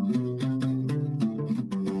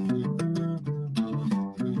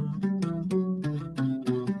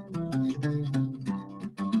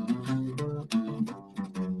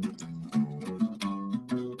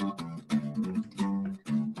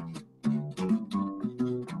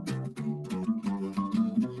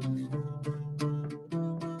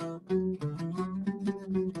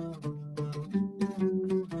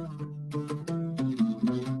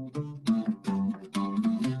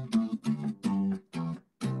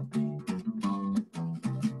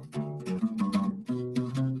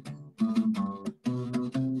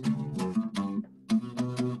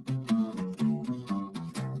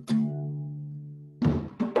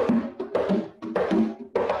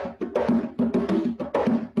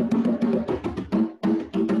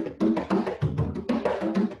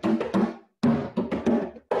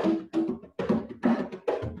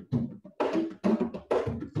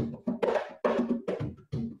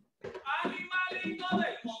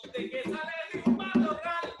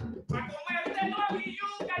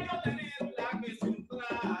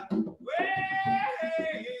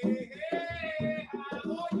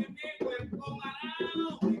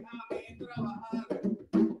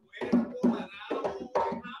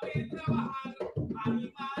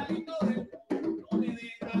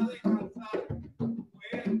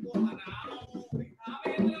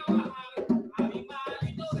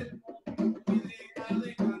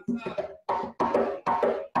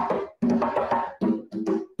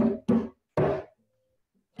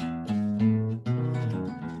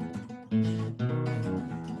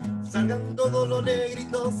 Salgan todos los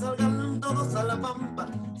negritos, salgan todos a la pampa,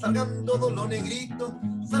 salgan todos los negritos,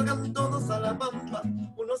 salgan todos a la pampa.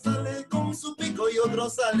 Uno sale con su pico y otro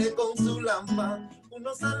sale con su lampa.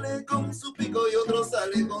 Uno sale con su pico y otro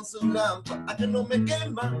sale con su lampa. A que no me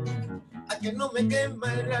quema, a que no me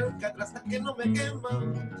quema el alcatraz, a que no me quema,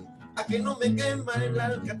 a que no me quema el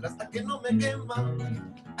alcatraz, a que no me quema,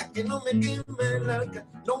 a que no me quema el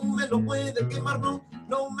alcatraz. No me lo puede quemar, no,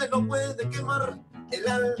 no me lo puede quemar. El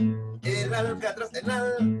alcatraz, el alcatraz, el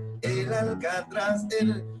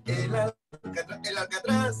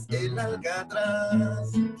alcatraz, el alcatraz.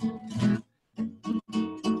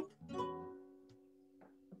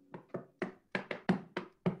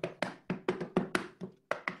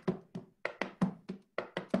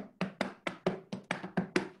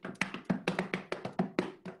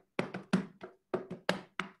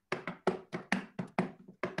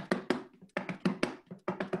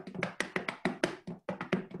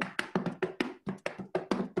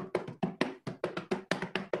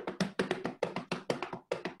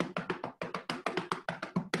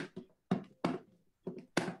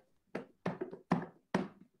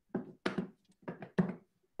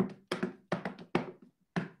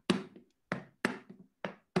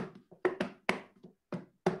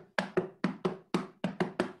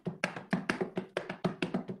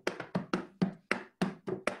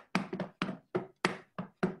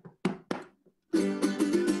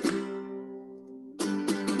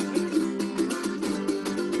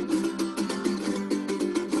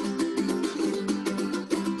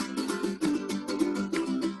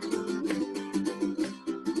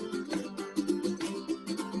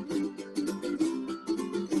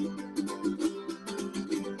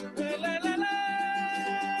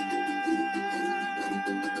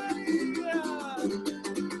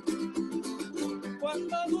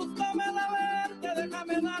 Cuando gusto me da verte,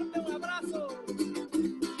 déjame darte un abrazo.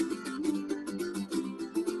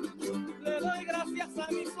 Le doy gracias a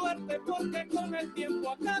mi suerte porque con el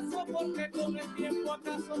tiempo acaso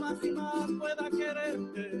más y más pueda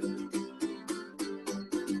quererte.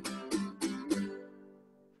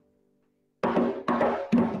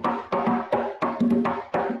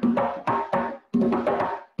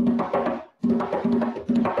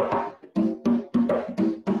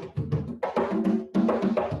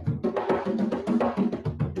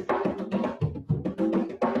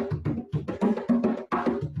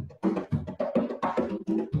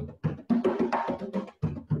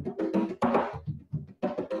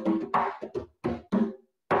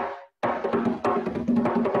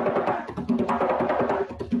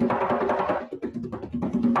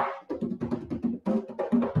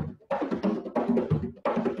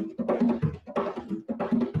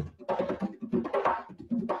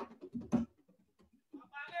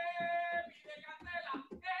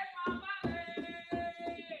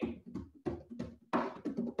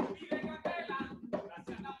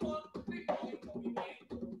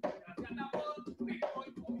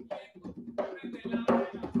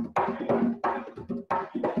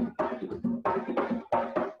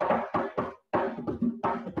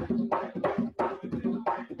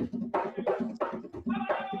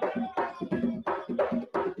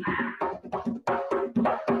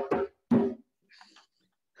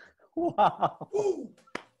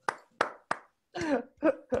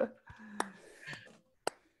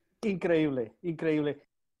 Increíble, increíble.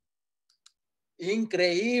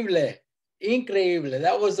 Increíble, increíble.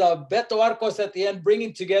 That was Beto Arcos at the end,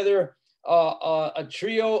 bringing together a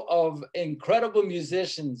trio of incredible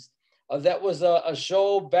musicians. That was a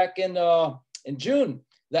show back in June.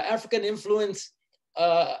 The African influence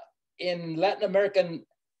in Latin American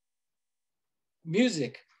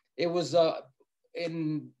music. It was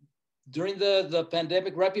during the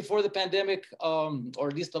pandemic, right before the pandemic, or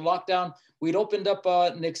at least the lockdown. We'd opened up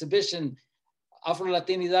an exhibition,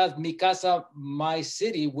 Afro-Latinidad, Mi Casa, My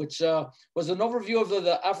City, which was an overview of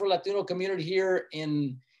the Afro-Latino community here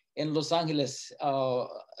in Los Angeles.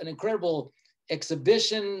 An incredible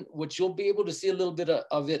exhibition, which you'll be able to see a little bit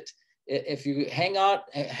of it if you hang on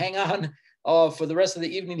for the rest of the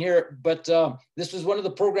evening here. But this was one of the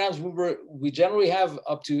programs we generally have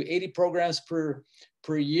up to 80 programs per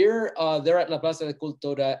year. There at La Plaza de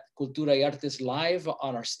Cultura y Artes live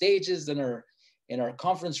on our stages and in our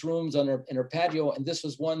conference rooms, in our patio, and this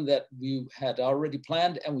was one that we had already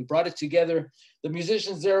planned, and we brought it together. The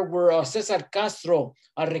musicians there were Cesar Castro,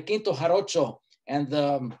 Requinto Jarocho, and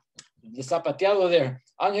the zapateado there,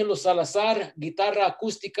 Ángelo Salazar, guitarra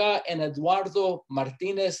acústica, and Eduardo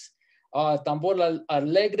Martinez, tambor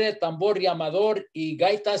alegre, tambor llamador, y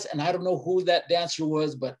gaitas, and I don't know who that dancer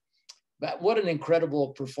was, but what an incredible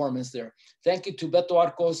performance there. Thank you to Beto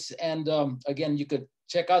Arcos, and again, you could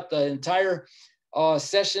check out the entire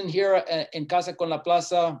session here in Casa con la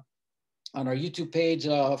Plaza on our YouTube page,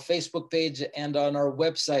 Facebook page, and on our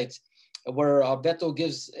website, where Beto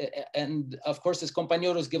gives, and of course his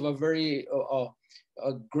compañeros give a very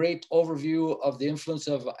a great overview of the influence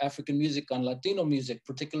of African music on Latino music,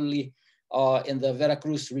 particularly in the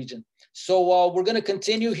Veracruz region. So we're going to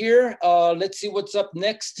continue here. Let's see what's up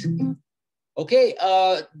next. Okay,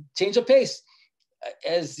 change of pace.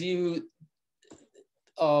 As you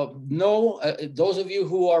know, those of you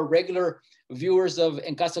who are regular viewers of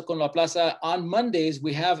En Casa con la Plaza, on Mondays,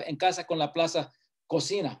 we have En Casa con la Plaza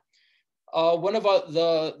Cocina. One of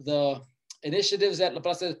the initiatives at La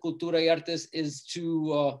Plaza de Cultura y Artes is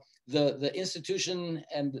to the institution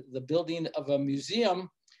and the building of a museum,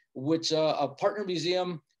 which a partner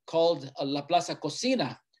museum called La Plaza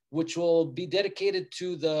Cocina, which will be dedicated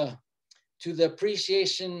to the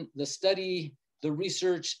appreciation, the study, the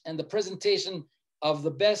research, and the presentation of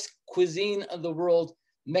the best cuisine of the world,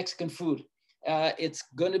 Mexican food. It's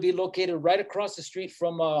going to be located right across the street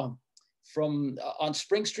from on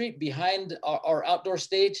Spring Street, behind our outdoor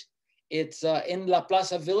stage. It's in La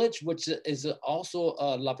Plaza Village, which is also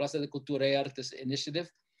La Plaza de Cultura y Artes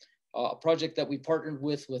initiative, a project that we partnered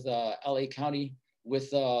with LA County, with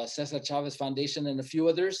Cesar Chavez Foundation and a few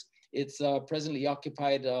others. It's presently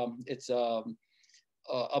occupied. It's a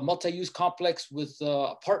multi-use complex with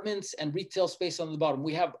apartments and retail space on the bottom.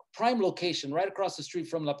 We have prime location right across the street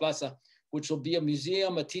from La Plaza, which will be a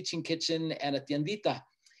museum, a teaching kitchen, and a tiendita.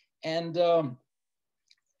 And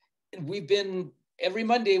we've been, every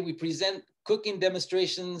Monday, we present cooking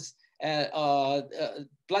demonstrations,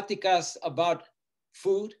 pláticas about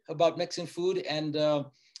food, about Mexican food, and the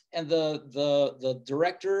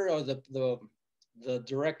director, or the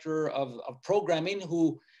director of programming,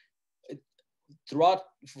 who throughout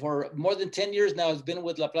for more than 10 years now has been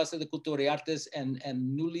with La Plaza de Cultura y Artes, and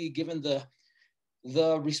newly given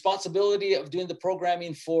the responsibility of doing the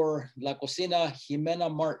programming for La Cocina,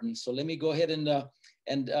 Jimena Martin. So let me go ahead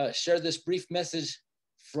and share this brief message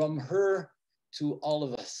from her to all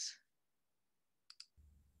of us.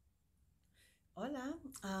 Hola,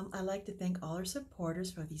 I'd like to thank all our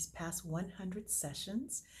supporters for these past 100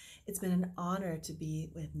 sessions. It's been an honor to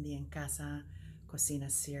be with the En Casa Cocina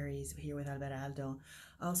series here with Alberaldo.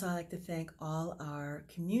 Also, I'd like to thank all our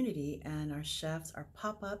community and our chefs, our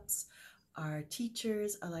pop-ups, our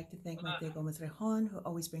teachers. I'd like to thank Mate Gomez Rejon, who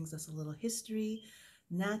always brings us a little history.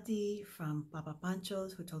 Nati from Papa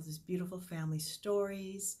Pancho's, who tells us beautiful family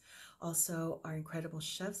stories. Also, our incredible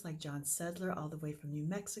chefs like John Sedler, all the way from New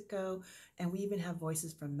Mexico. And we even have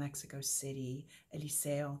voices from Mexico City,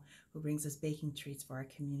 Eliseo, who brings us baking treats for our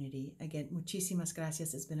community. Again, muchísimas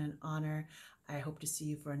gracias. It's been an honor. I hope to see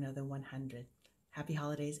you for another 100. Happy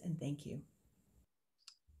holidays, and thank you.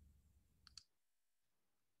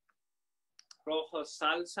 Rojo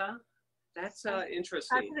salsa. That's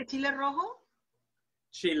interesting. ¿Salsa de chile rojo?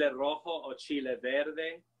 Chile rojo or chile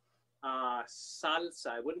verde. Salsa.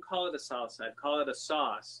 I wouldn't call it a salsa. I'd call it a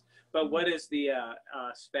sauce. But what is the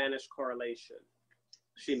Spanish correlation,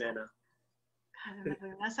 Ximena?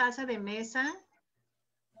 Una salsa de mesa,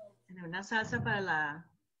 una salsa para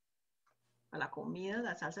la comida,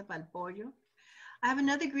 la salsa para el pollo. I have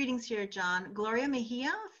another greetings here, John. Gloria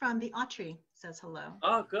Mejia from the Autry says hello.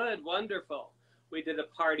 Oh, good, wonderful. We did a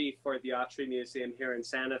party for the Autry Museum here in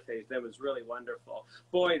Santa Fe. That was really wonderful.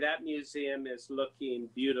 Boy, that museum is looking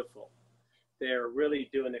beautiful. They're really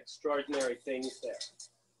doing extraordinary things there.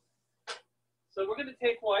 So we're going to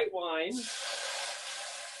take white wine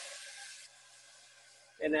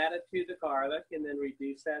and add it to the garlic and then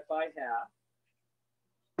reduce that by half.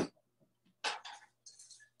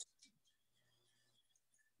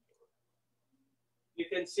 You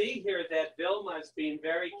can see here that Vilma is being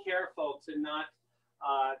very careful to not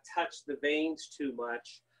touch the veins too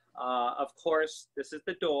much. Of course, this is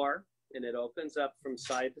the door, and it opens up from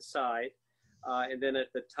side to side. And then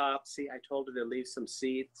at the top, see, I told her to leave some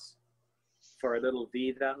seeds for a little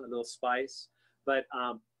vida, a little spice. But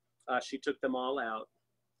she took them all out.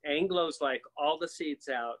 Anglos like all the seeds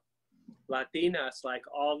out. Latinas like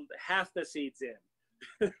half the seeds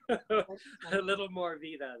in. A little more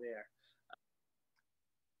vida there.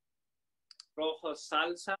 Rojo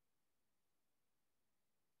salsa.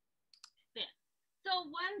 So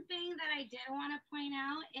one thing that I did want to point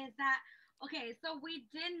out is that, okay, so we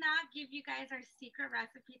did not give you guys our secret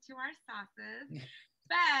recipe to our sauces,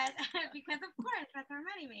 but because of course that's our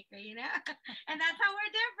moneymaker, you know, and that's how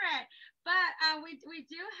we're different. But we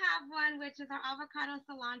do have one, which is our avocado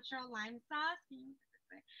cilantro lime sauce.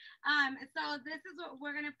 So this is what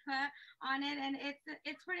we're gonna put on it, and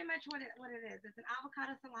it's pretty much what it is. It's an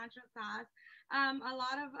avocado cilantro sauce. A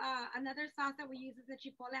lot of another sauce that we use is the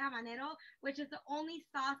chipotle habanero, which is the only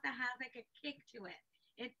sauce that has like a kick to it.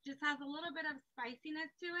 It just has a little bit of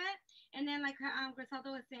spiciness to it, and then like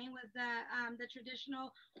Griselda was saying, was the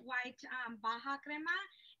traditional white Baja crema,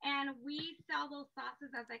 and we sell those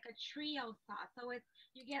sauces as like a trio sauce. So it's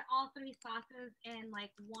you get all three sauces in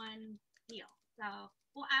like one deal. So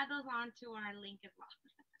we'll add those on to our link as well.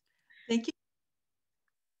 Thank you.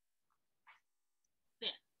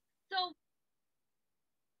 Yeah. So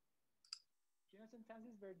sometimes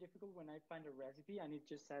it's very difficult when I find a recipe and it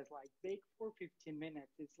just says like bake for 15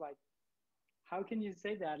 minutes. It's like, how can you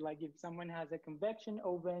say that? Like if someone has a convection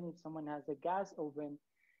oven, if someone has a gas oven,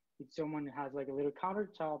 if someone has like a little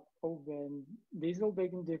countertop oven, these will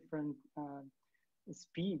bake in different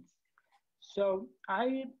speeds. So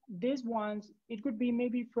these ones, it could be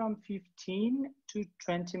maybe from 15 to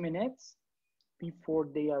 20 minutes before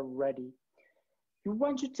they are ready. You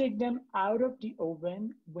want to take them out of the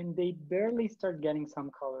oven when they barely start getting some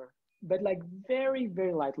color, but like very,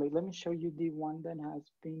 very lightly. Let me show you the one that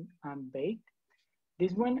has been baked.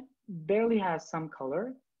 This one barely has some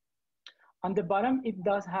color. On the bottom, it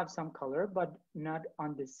does have some color, but not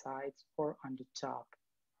on the sides or on the top.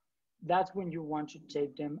 That's when you want to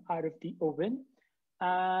take them out of the oven.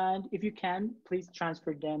 And if you can, please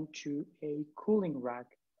transfer them to a cooling rack.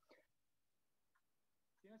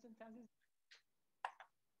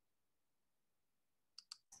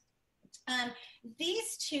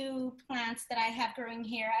 These two plants that I have growing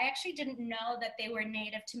here, I actually didn't know that they were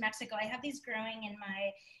native to Mexico. I have these growing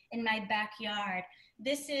in my backyard.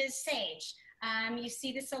 This is sage. You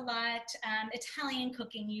see this a lot. Italian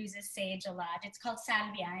cooking uses sage a lot. It's called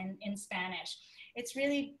salvia in Spanish. It's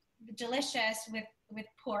really delicious with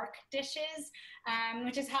pork dishes,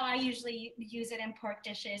 which is how I usually use it in pork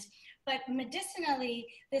dishes. But medicinally,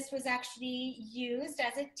 this was actually used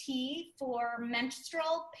as a tea for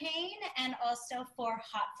menstrual pain and also for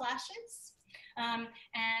hot flashes.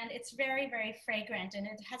 And it's very, very fragrant, and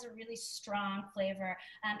it has a really strong flavor.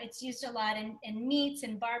 It's used a lot in meats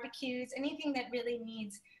and barbecues, anything that really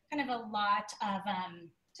needs kind of a lot of,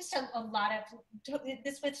 just a lot of,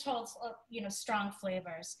 this withholds, strong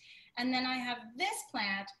flavors. And then I have this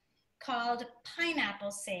plant called pineapple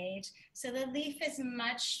sage. So the leaf is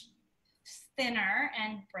much thinner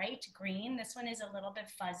and bright green. This one is a little bit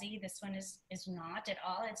fuzzy. This one is not at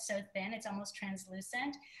all. It's so thin, it's almost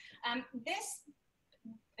translucent.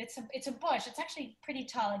 It's a bush. It's actually pretty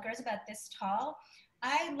tall. It grows about this tall.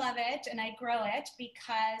 I love it and I grow it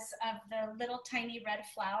because of the little tiny red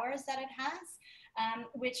flowers that it has,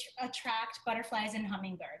 which attract butterflies and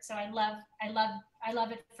hummingbirds. So I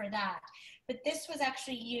love it for that. But this was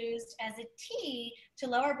actually used as a tea to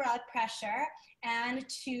lower blood pressure and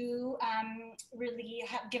to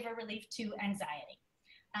give a relief to anxiety.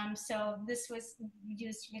 So this was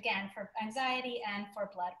used again for anxiety and for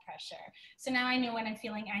blood pressure. So now I know when I'm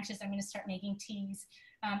feeling anxious, I'm going to start making teas,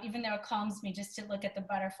 even though it calms me just to look at the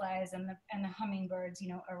butterflies and the hummingbirds,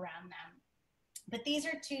 around them. But these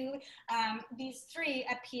three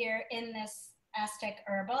appear in this Aztec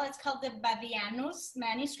herbal. It's called the Bavianus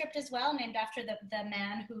manuscript as well, named after the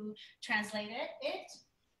man who translated it.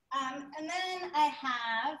 And then I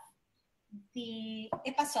have the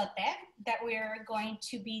epazote that we're going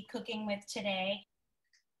to be cooking with today.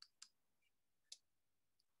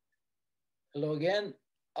 Hello again.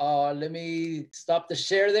 Let me stop the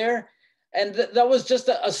share there. And that was just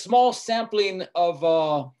a small sampling of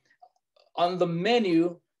on the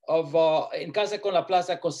menu of En Casa con la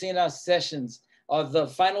Plaza Cocina sessions. The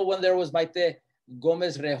final one there was Maite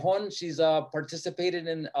Gomez Rejon. She's participated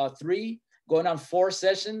in 3, going on 4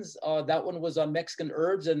 sessions. That one was on Mexican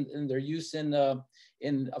herbs and their use in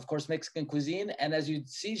of course, Mexican cuisine. And as you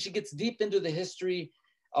see, she gets deep into the history,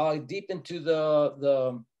 deep into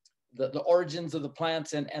the origins of the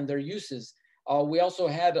plants and their uses. We also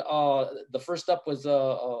had, the first up was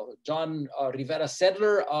John Rivera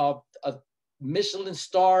Sedler, a Michelin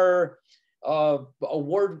star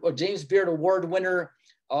award, James Beard Award winner,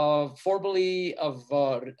 formerly of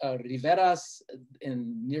Rivera's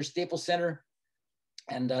near Staples Center,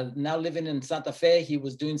 and now living in Santa Fe. He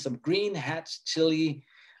was doing some green hatch chili,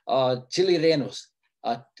 chili rellenos,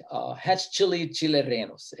 hatch chili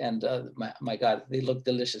rellenos, and my God, they look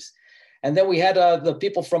delicious. And then we had the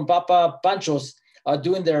people from Papa Pancho's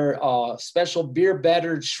doing their special beer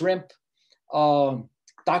battered shrimp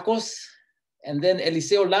tacos. And then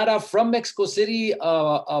Eliseo Lara from Mexico City,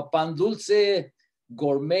 a pan dulce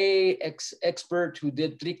gourmet expert who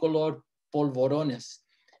did tricolor polvorones.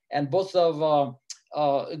 And both of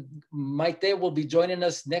Maite will be joining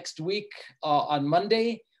us next week on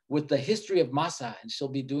Monday with the history of masa. And she'll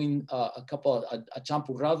be doing a couple, a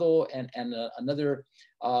champurrado and another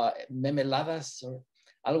memeladas or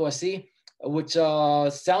algo así, which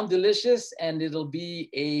sound delicious. And it'll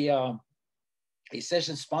be a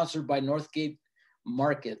session sponsored by Northgate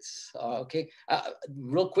Markets. Okay,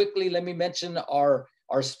 real quickly, let me mention our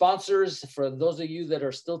sponsors. For those of you that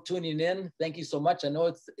are still tuning in, thank you so much. I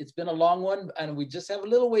know it's been a long one and we just have a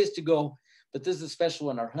little ways to go, but this is a special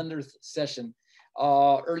one, our 100th session.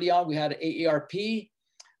 Early on, we had AARP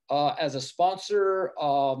as a sponsor.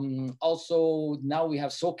 Also, now we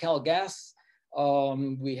have SoCal Gas.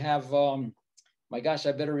 We have, my gosh,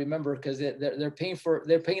 I better remember because they're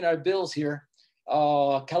paying our bills here.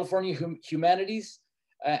 California Humanities,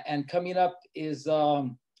 and coming up is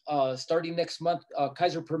starting next month,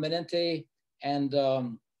 Kaiser Permanente and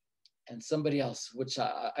somebody else, which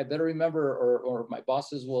I better remember, or my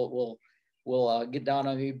bosses will get down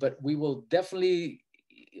on me. But we will definitely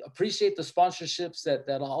appreciate the sponsorships that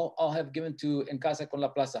I'll have given to En Casa con la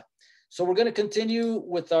Plaza. So we're going to continue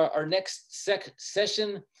with our next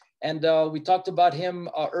session. And we talked about him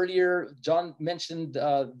earlier. John mentioned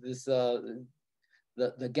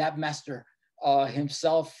the Gab Master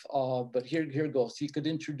himself, but here goes. He could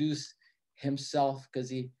introduce himself because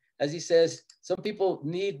he, as he says, some people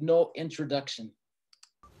need no introduction.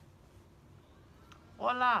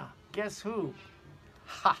 Hola, guess who?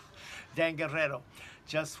 Ha, Dan Guerrero.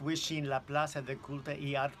 Just wishing La Plaza de Cultura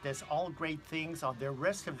y Artes all great things on the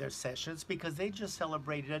rest of their sessions because they just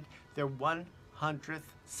celebrated their 100th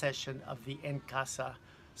session of the En Casa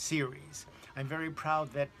series. I'm very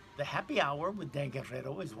proud that the happy hour with Dan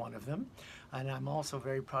Guerrero is one of them. And I'm also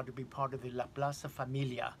very proud to be part of the La Plaza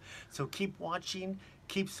Familia. So keep watching,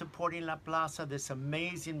 keep supporting La Plaza, this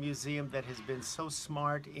amazing museum that has been so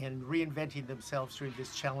smart in reinventing themselves during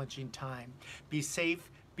this challenging time. Be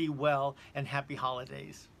safe, be well, and happy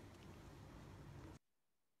holidays.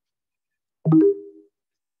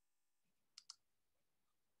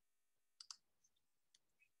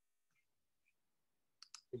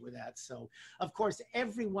 With that. So, of course,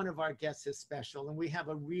 every one of our guests is special, and we have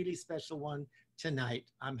a really special one tonight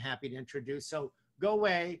I'm happy to introduce. So go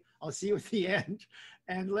away. I'll see you at the end.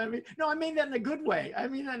 And let me, no, I mean that in a good way. I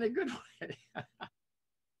mean that in a good way.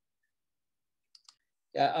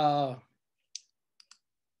 Yeah,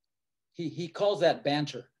 he calls that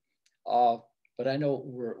banter, but I know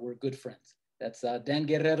we're good friends. That's Dan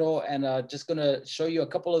Guerrero, and just gonna show you a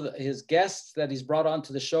couple of his guests that he's brought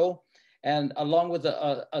onto the show, and along with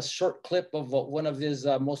a short clip of one of his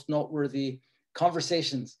most noteworthy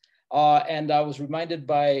conversations. And I was reminded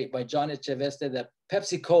by John Echeveste that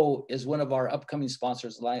PepsiCo is one of our upcoming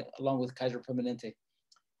sponsors, along with Kaiser Permanente.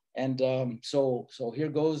 And so here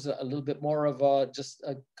goes a little bit more of just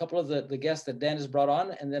a couple of the guests that Dan has brought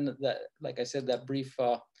on, and then like I said, that brief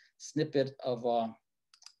snippet of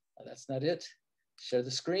that's not it. Share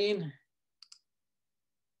the screen.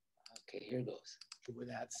 Okay, here goes. With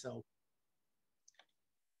that, so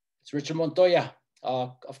it's Richard Montoya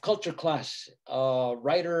of Culture Clash,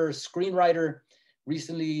 writer, screenwriter.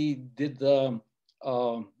 Recently did the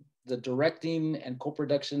directing and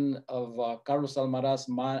co-production of Carlos Almaraz'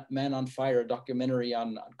 Man on Fire, documentary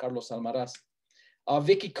on Carlos Almaraz.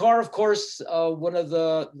 Vicky Carr, of course, one of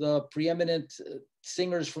the preeminent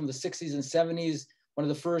singers from the 60s and 70s, one of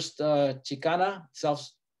the first Chicana,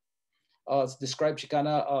 self-described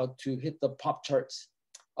Chicana to hit the pop charts.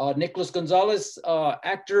 Nicholas Gonzalez,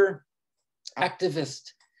 actor,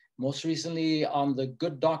 activist. Most recently on The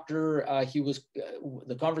Good Doctor, he was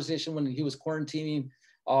the conversation when he was quarantining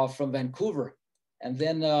from Vancouver. And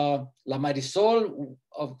then La Marisol,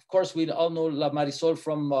 of course, we all know La Marisol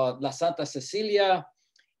from La Santa Cecilia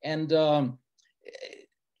and on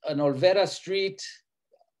Olvera Street,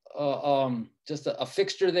 just a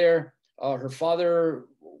fixture there. Her father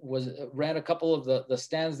ran a couple of the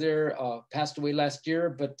stands there, passed away last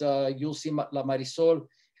year, but you'll see La Marisol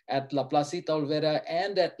at La Placita Olvera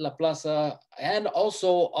and at La Plaza, and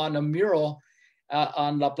also on a mural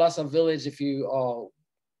on La Plaza Village. If you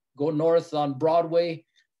go north on Broadway,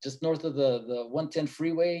 just north of the 110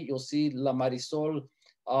 freeway, you'll see La Marisol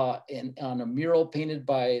on a mural painted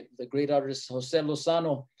by the great artist Jose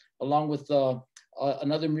Lozano, along with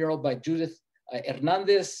another mural by Judith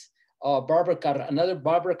Hernandez, another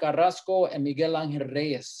Barbara Carrasco, and Miguel Angel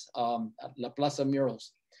Reyes at La Plaza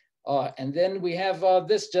Murals. And then we have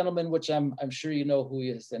this gentleman, which I'm sure you know who he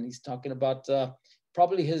is, and he's talking about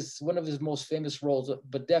probably one of his most famous roles,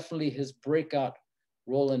 but definitely his breakout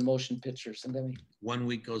role in motion pictures. And then 1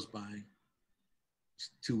 week goes by,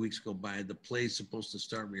 2 weeks go by. The play's supposed to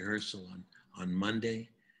start rehearsal on Monday.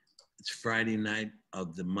 It's Friday night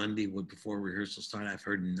of the Monday before rehearsal started. I've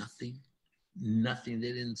heard nothing. They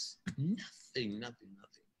didn't, nothing.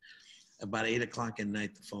 About 8 o'clock at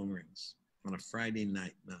night, the phone rings on a Friday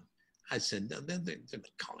night. Now, I said, they're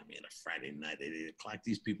not calling me on a Friday night at 8 o'clock.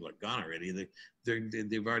 These people are gone already.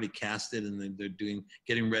 They've already cast it, and they're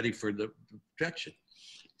getting ready for the projection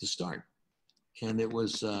to start. And it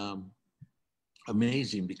was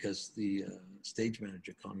amazing because the stage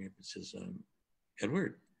manager called me up and says,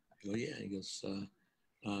 Edward. I go, yeah. He goes,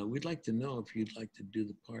 we'd like to know if you'd like to do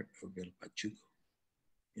the part of El Pachuco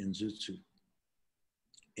in Zoot Suit.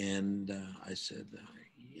 And I said,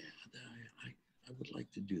 yeah, I would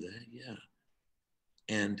like to do that, yeah.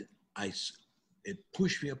 And it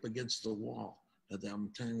pushed me up against the wall.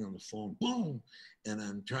 I'm turning on the phone, boom, and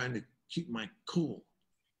I'm trying to keep my cool.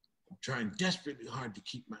 I'm trying desperately hard to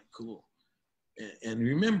keep my cool. And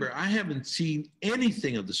remember, I haven't seen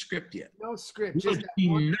anything of the script yet. No script. We had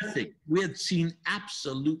seen nothing. We had seen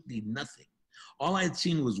absolutely nothing. All I had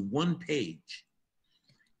seen was one page.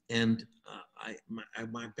 And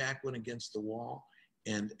my back went against the wall,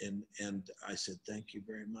 and I said, thank you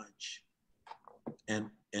very much. And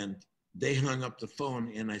they hung up the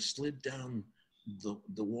phone, and I slid down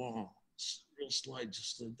the wall, real slide,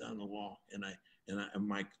 just slid down the wall, and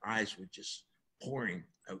my eyes were just pouring.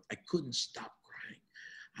 I couldn't stop crying.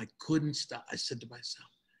 I couldn't stop. I said to myself,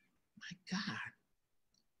 my God,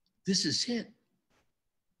 this is it.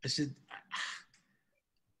 I said,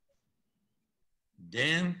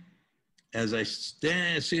 Dan, as I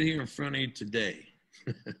sit here in front of you today,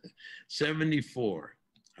 74,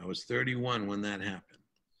 I was 31 when that happened.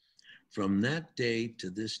 From that day to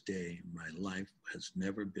this day, my life has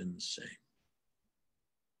never been the same.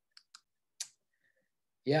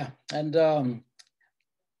 Yeah, and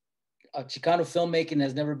Chicano filmmaking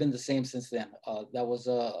has never been the same since then. That was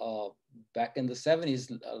back in the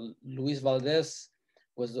 70s. Luis Valdez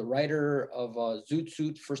was the writer of Zoot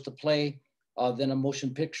Suit, first a play, then a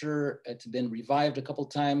motion picture. It's been revived a couple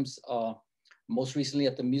times, most recently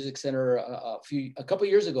at the Music Center a couple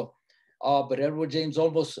years ago. But Edward James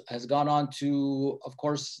Olmos has gone on to, of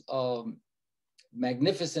course,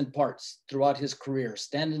 magnificent parts throughout his career.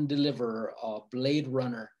 Stand and Deliver, Blade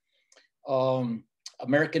Runner,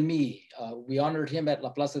 American Me. We honored him at La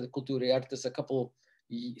Plaza de Cultura y Artes a couple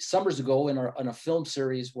summers ago in a film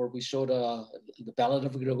series where we showed the Ballad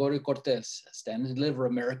of Gregorio Cortez, Stand and Deliver,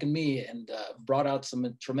 American Me, and brought out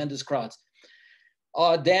some tremendous crowds.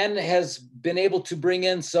 Dan has been able to bring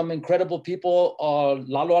in some incredible people,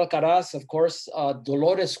 Lalo Alcaraz, of course,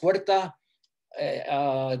 Dolores Huerta,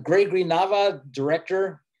 Gregory Nava,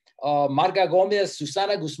 director, Marga Gomez,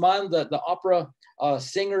 Susana Guzman, the opera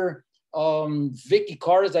singer, Vicky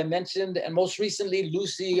Carr, as I mentioned, and most recently,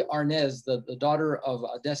 Lucy Arnez, the daughter of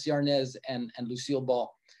Desi Arnez and Lucille Ball.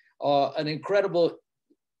 An incredible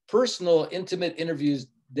personal, intimate interviews.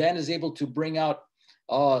 Dan is able to bring out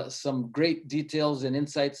some great details and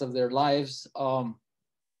insights of their lives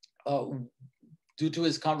due to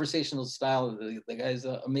his conversational style. The guy's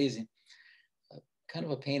amazing. Kind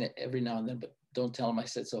of a pain every now and then, but don't tell him I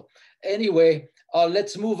said so. Anyway,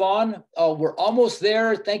 let's move on. We're almost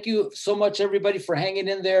there. Thank you so much, everybody, for hanging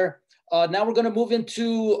in there. Now we're going to move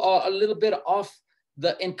into a little bit off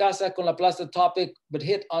the En Casa con la Plaza topic, but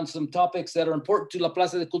hit on some topics that are important to La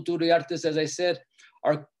Plaza de Cultura y Artes. As I said,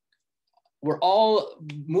 we're all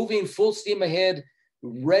moving full steam ahead,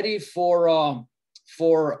 ready for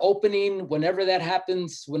opening. Whenever that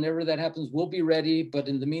happens, we'll be ready. But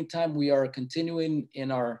in the meantime, we are continuing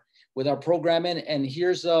with our programming. And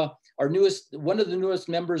here's one of the newest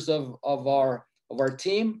members of our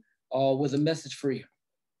team with a message for you.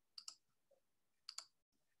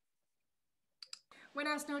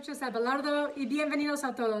 Buenas noches, Abelardo, y bienvenidos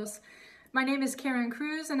a todos. My name is Karen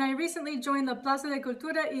Cruz, and I recently joined the Plaza de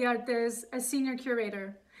Cultura y Artes as senior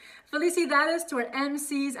curator. Felicidades to our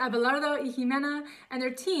MCs Abelardo y Jimena and their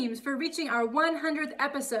teams for reaching our 100th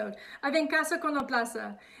episode of En Casa con la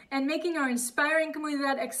Plaza and making our inspiring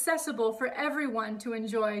comunidad accessible for everyone to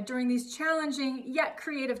enjoy during these challenging yet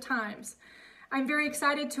creative times. I'm very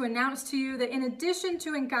excited to announce to you that in addition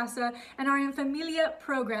to En Casa and our En Familia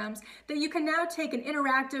programs, that you can now take an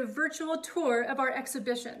interactive virtual tour of our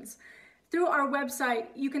exhibitions. Through our website,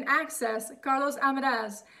 you can access Carlos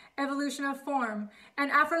Almaraz, Evolution of Form, and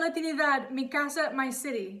Afro-Latinidad, Mi Casa, My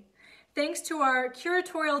City. Thanks to our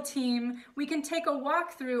curatorial team, we can take a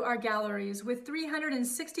walk through our galleries with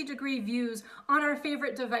 360-degree views on our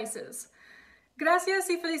favorite devices. Gracias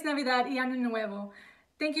y Feliz Navidad y Año Nuevo.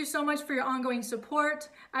 Thank you so much for your ongoing support.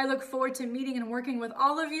 I look forward to meeting and working with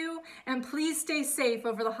all of you, and please stay safe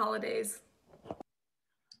over the holidays.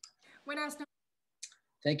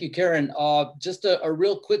 Thank you, Karen. Just a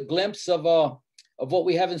real quick glimpse of what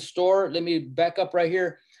we have in store. Let me back up right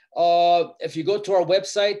here. If you go to our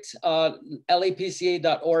website,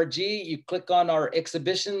 lapca.org, you click on our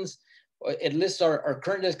exhibitions. It lists our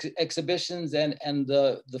current exhibitions, and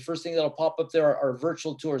the first thing that'll pop up there are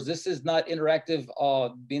virtual tours. This is not interactive,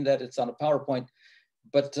 being that it's on a PowerPoint,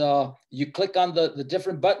 but you click on the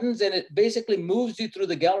different buttons, and it basically moves you through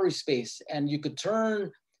the gallery space, and you could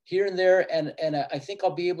turn here and there, and I think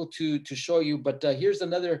I'll be able to show you. But here's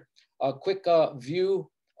another quick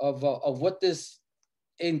view of what this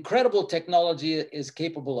incredible technology is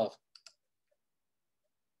capable of.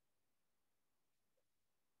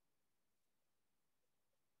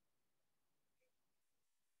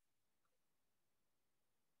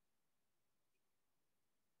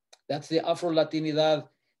 That's the Afro-Latinidad,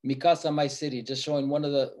 Mi Casa, My City, just showing one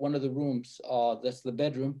of the rooms. That's the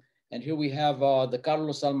bedroom. And here we have the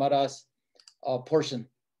Carlos Almaraz portion.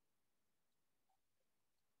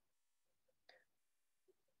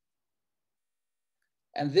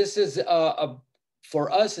 And this is, for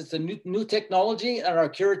us, it's a new technology, and our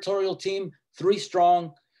curatorial team, 3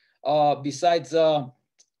 strong, besides, I'm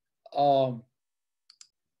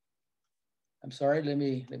sorry, let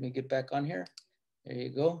me get back on here. There you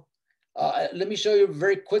go. Let me show you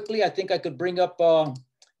very quickly. I think I could bring up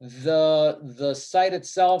the site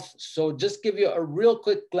itself. So just give you a real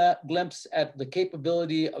quick glimpse at the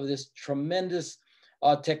capability of this tremendous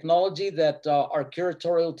technology that our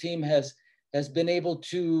curatorial team has been able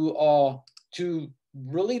to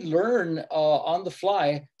really learn on the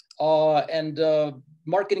fly, and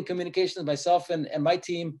marketing communications, myself and my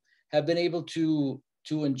team have been able to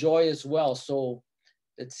enjoy as well. So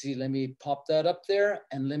let's see, let me pop that up there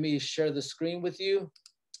and let me share the screen with you.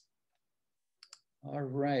 All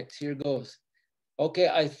right, here goes.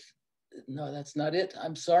 Okay, no, that's not it.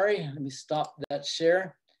 I'm sorry. Let me stop that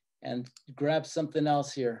share and grab something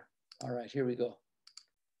else here. All right, here we go.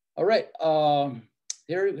 All right,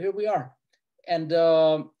 here we are. And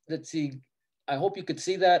let's see, I hope you could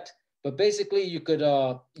see that, but basically you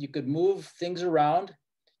could move things around.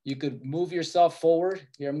 You could move yourself forward.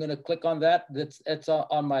 Here, I'm gonna click on that. That's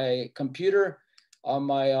on my computer, on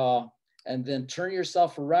my, and then turn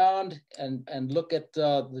yourself around and look at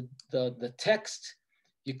the text.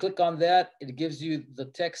 You click on that, it gives you the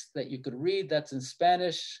text that you could read. That's in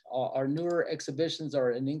Spanish. Our newer exhibitions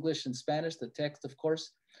are in English and Spanish, the text, of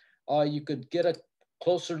course. You could get a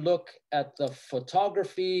closer look at the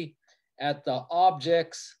photography, at the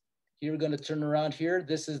objects. Here, we're going to turn around here.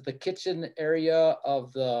 This is the kitchen area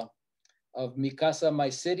of Mi Casa, My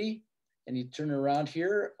City. And you turn around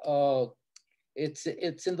here. It's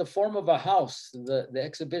in the form of a house. The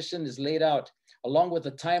exhibition is laid out along with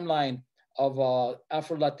a timeline of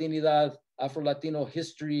Afro-Latinidad, Afro-Latino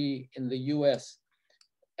history in the US,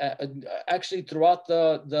 actually throughout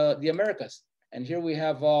the Americas. And here we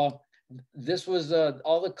have, this was,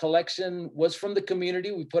 all the collection was from the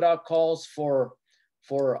community. We put out calls for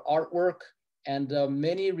artwork, and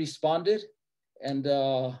many responded. And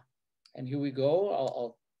here we go.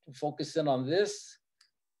 I'll focus in on this.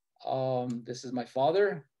 This is my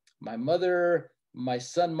father, my mother, my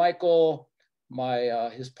son, Michael,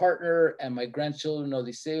 his partner, and my grandchildren,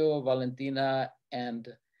 Odiseo, Valentina, and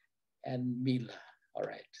Mila. All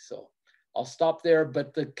right, so I'll stop there,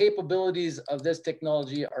 but the capabilities of this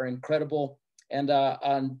technology are incredible. And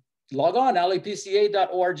log on,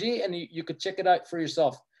 lapca.org, and you could check it out for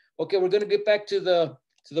yourself. Okay, we're gonna get back to the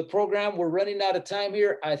program. We're running out of time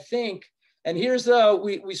here, I think. And here's,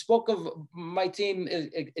 we spoke of my team.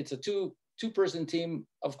 It's a two-person team,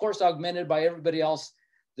 of course, augmented by everybody else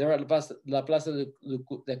there at La Plaza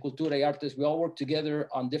de Cultura y Artes. We all work together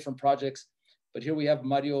on different projects, but here we have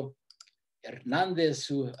Mario Hernandez,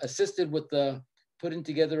 who assisted with the putting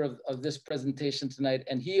together of this presentation tonight,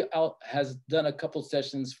 and he has done a couple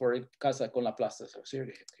sessions for Casa con la Plaza. So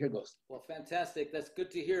here goes. Well, fantastic. That's good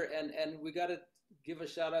to hear, and we got to give a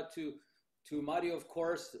shout out to Mario, of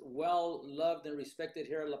course, well loved and respected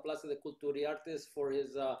here at La Plaza de Cultura y Artes for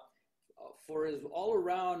his all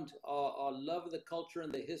around love of the culture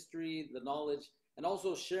and the history, the knowledge, and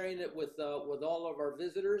also sharing it with all of our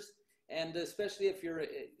visitors. And especially if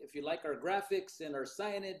you like our graphics and our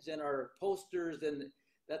signage and our posters, and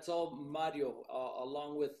that's all Mario,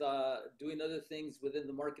 along with doing other things within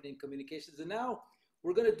the marketing communications. And now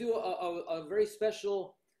we're going to do a very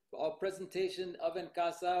special presentation of En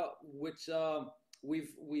Casa, which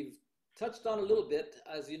we've touched on a little bit.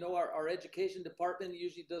 As you know, our education department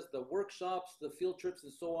usually does the workshops, the field trips,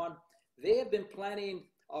 and so on. They have been planning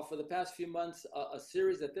for the past few months a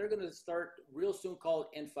series that they're going to start real soon called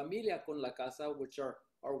En Familia con la Casa, which are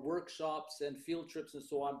workshops and field trips and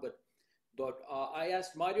so on. But I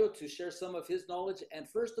asked Mario to share some of his knowledge. And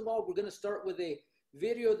first of all, we're going to start with a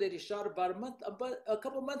video that he shot about a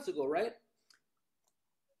couple months ago, right?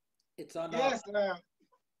 It's on. Yes,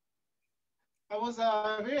 I was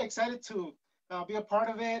very excited to be a part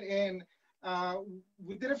of it, and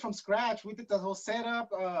we did it from scratch. We did the whole setup,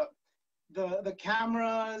 the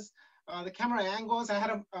cameras, the camera angles. I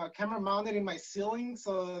had a camera mounted in my ceiling,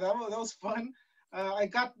 so that was fun. I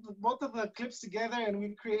got both of the clips together, and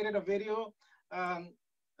we created a video. I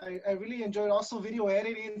really enjoyed also video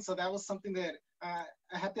editing, so that was something that I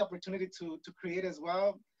had the opportunity to create as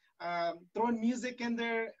well. Throwing music in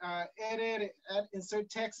there, edit, insert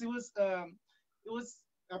text. It was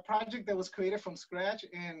a project that was created from scratch,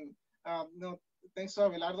 and thanks to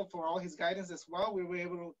Abelardo for all his guidance as well. We were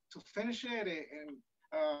able to finish it and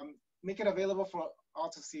make it available for all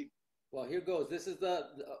to see. Well, here goes. This is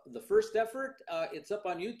the first effort. It's up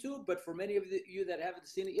on YouTube, but for many of you that haven't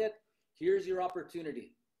seen it yet, here's your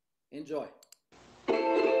opportunity. Enjoy.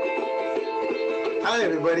 Hi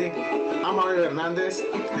everybody, I'm Mario Hernandez,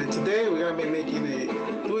 and today we're going to be making a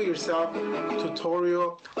do-it-yourself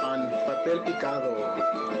tutorial on papel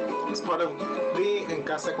picado. It's part of the En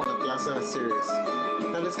Casa con la Plaza series.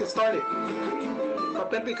 Now let's get started.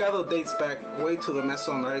 Papel picado dates back way to the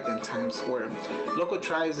Mesoamerican times, where local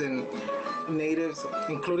tribes and natives,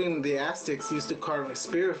 including the Aztecs, used to carve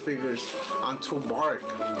spirit figures onto bark.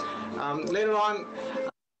 Later on,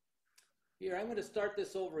 here, I'm going to start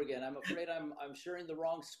this over again. I'm afraid I'm sharing the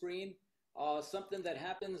wrong screen. Something that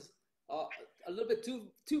happens a little bit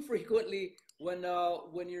too frequently when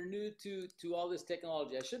you're new to all this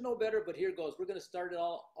technology. I should know better, but here goes. We're going to start it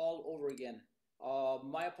all over again.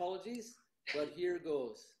 My apologies, but here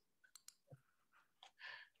goes.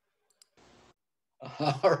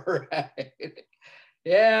 All right.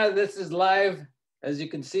 Yeah, this is live. As you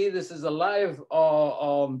can see, this is a live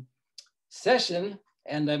session.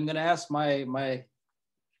 And I'm going to ask my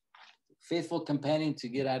faithful companion to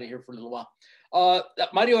get out of here for a little while.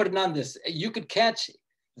 Mario Hernandez, you could catch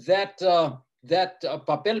that papeles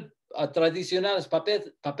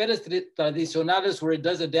tradicionales, where it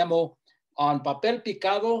does a demo on papel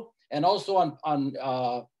picado and also on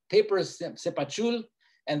paper cepachul,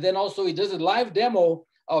 and then also he does a live demo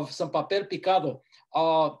of some papel picado.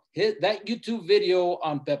 That YouTube video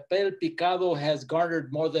on papel picado has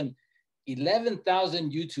garnered more than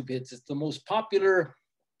 11,000 YouTube hits. It's the most popular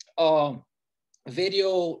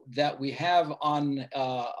video that we have on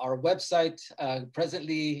our website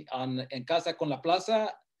presently on En Casa con la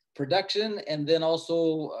Plaza production, and then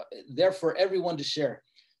also there for everyone to share.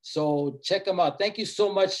 So check them out. Thank you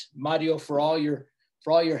so much, Mario, for all your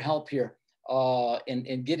help here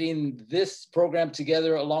in getting this program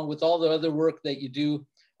together, along with all the other work that you do.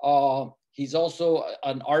 He's also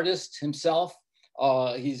an artist himself.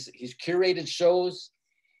 He's curated shows.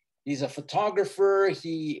 He's a photographer.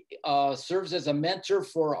 He serves as a mentor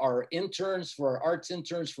for our interns, for our arts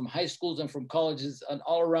interns from high schools and from colleges. An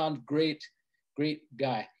all-around great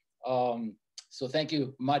guy. So thank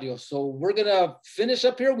you, Mario. So we're gonna finish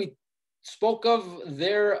up here. We spoke of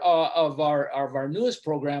our newest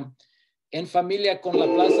program, En Familia con la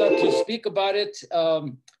Plaza. To speak about it,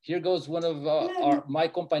 here goes one of my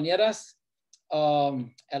compañeras.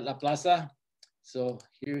 at La Plaza. So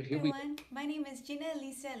here Hi we everyone, my name is Gina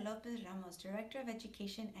Alicia Lopez Ramos, Director of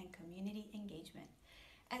Education and Community Engagement.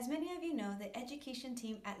 As many of you know, the education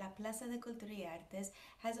team at La Plaza de Cultura y Artes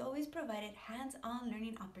has always provided hands-on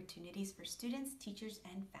learning opportunities for students, teachers,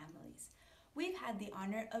 and families. We've had the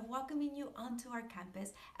honor of welcoming you onto our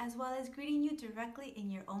campus as well as greeting you directly in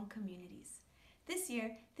your own communities. This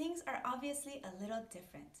year, things are obviously a little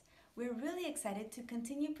different. We're really excited to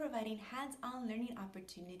continue providing hands-on learning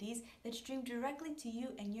opportunities that stream directly to you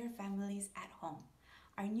and your families at home.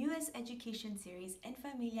 Our newest education series, En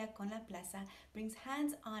Familia con La Plaza, brings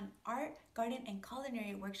hands-on art, garden, and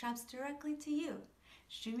culinary workshops directly to you.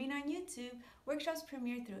 Streaming on YouTube, workshops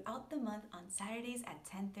premiere throughout the month on Saturdays at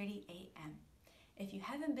 10:30 a.m. If you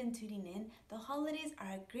haven't been tuning in, the holidays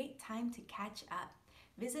are a great time to catch up.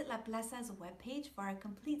 Visit La Plaza's webpage for our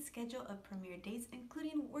complete schedule of premiere dates,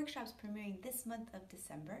 including workshops premiering this month of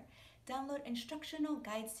December. Download instructional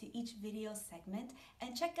guides to each video segment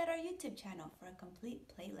and check out our YouTube channel for a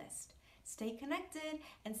complete playlist. Stay connected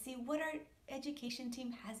and see what our education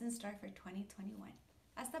team has in store for 2021.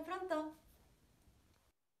 Hasta pronto!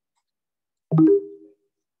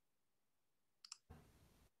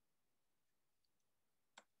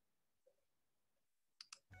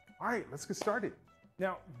 All right, let's get started.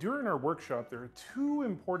 Now, during our workshop, there are two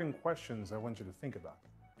important questions I want you to think about.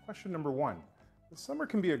 Question number one, the summer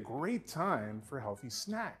can be a great time for healthy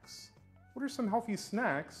snacks. What are some healthy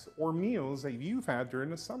snacks or meals that you've had during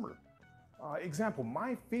the summer? Example,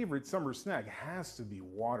 my favorite summer snack has to be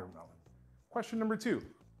watermelon. Question number two,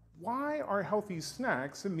 why are healthy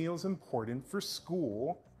snacks and meals important for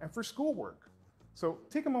school and for schoolwork? So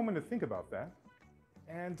take a moment to think about that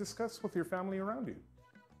and discuss with your family around you.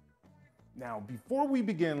 Now, before we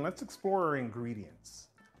begin, let's explore our ingredients.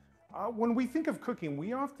 When we think of cooking,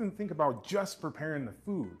 we often think about just preparing the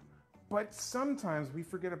food, but sometimes we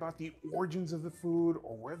forget about the origins of the food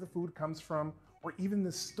or where the food comes from, or even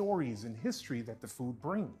the stories and history that the food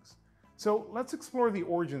brings. So let's explore the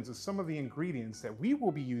origins of some of the ingredients that we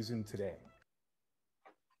will be using today.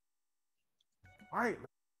 All right.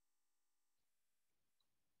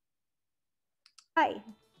 Hi.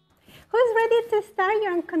 Who's ready to start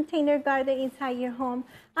your own container garden inside your home?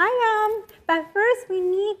 I am, but first we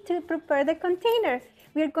need to prepare the container.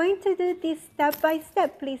 We're going to do this step by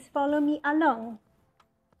step. Please follow me along.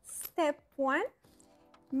 Step one,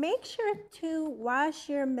 make sure to wash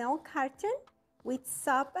your milk carton with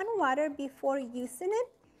soap and water before using it,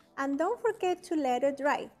 and don't forget to let it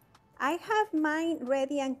dry. I have mine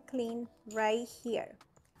ready and clean right here.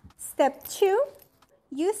 Step two,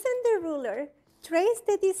 using the ruler, trace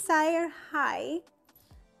the desired height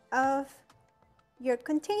of your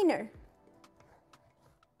container.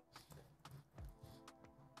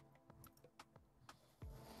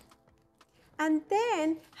 And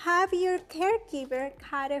then have your caregiver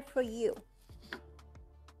cut it for you.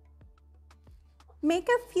 Make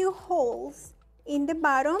a few holes in the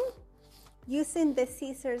bottom using the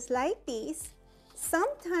scissors like this.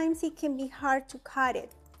 Sometimes it can be hard to cut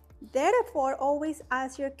it. Therefore, always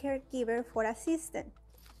ask your caregiver for assistance.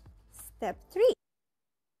 Step three.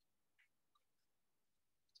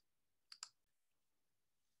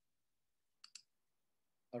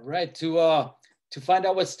 All right, to find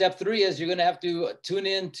out what step three is, you're gonna have to tune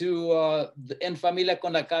in to En Familia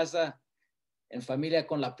con la Casa, En Familia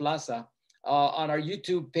con la Plaza, on our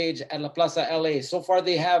YouTube page at La Plaza LA. So far,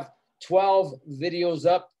 they have 12 videos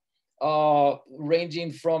up,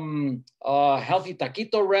 ranging from healthy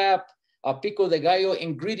taquito wrap, pico de gallo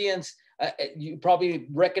ingredients. You probably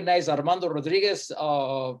recognize Armando Rodriguez,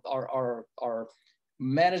 our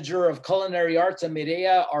manager of culinary arts, and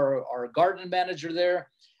Mireya, our garden manager there,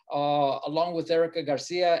 along with Erica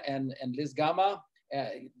Garcia and Liz Gama,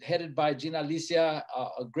 headed by Gina Alicia,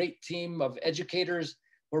 a great team of educators.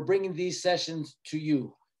 We're bringing these sessions to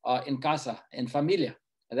you in Casa, en Familia.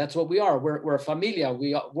 And that's what we are. We're a familia.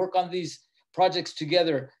 We work on these projects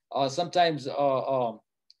together, sometimes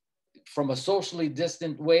from a socially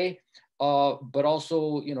distant way, but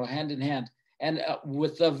also, you know, hand in hand. And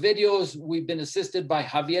with the videos, we've been assisted by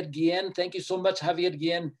Javier Guillen. Thank you so much, Javier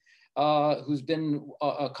Guillen, who's been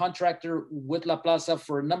a contractor with La Plaza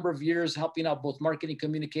for a number of years, helping out both marketing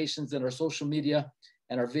communications and our social media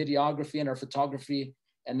and our videography and our photography,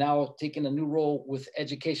 and now taking a new role with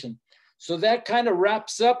education. So that kind of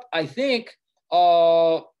wraps up, I think,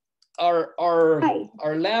 our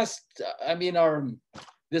last,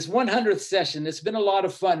 this 100th session. It's been a lot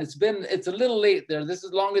of fun. It's a little late there. This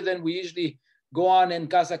is longer than we usually go on in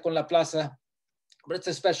Casa con la Plaza, but it's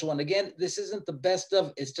a special one. Again, this isn't the best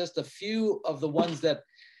of, it's just a few of the ones that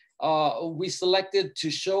we selected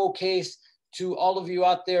to showcase to all of you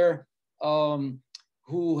out there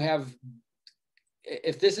who have,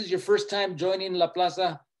 if this is your first time joining La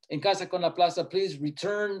Plaza, En Casa con La Plaza, please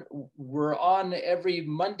return. We're on every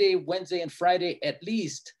Monday, Wednesday, and Friday at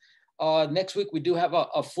least. Next week, we do have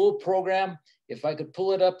a full program. If I could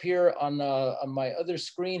pull it up here on my other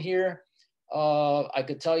screen here, I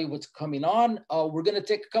could tell you what's coming on. We're gonna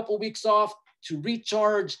take a couple weeks off to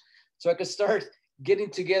recharge so I could start getting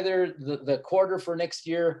together the quarter for next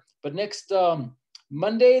year. But next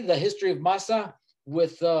Monday, the history of masa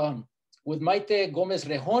with Maite Gomez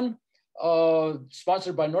Rejon,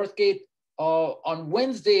 sponsored by Northgate. On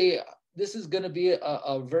Wednesday, this is going to be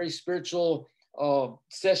a very spiritual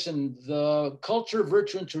session, the culture,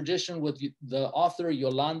 virtue, and tradition with the author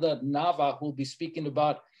Yolanda Nava, who will be speaking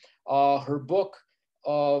about her book.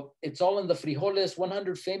 It's all in the frijoles.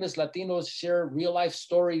 100 famous Latinos share real life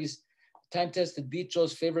stories, time-tested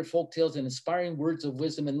dichos, favorite folk tales, and inspiring words of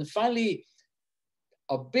wisdom. And then finally,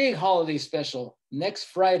 a big holiday special next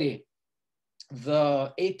Friday,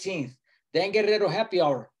 the 18th, Dan Guerrero Happy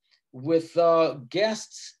Hour with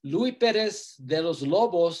guests Luis Perez de Los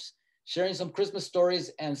Lobos, sharing some Christmas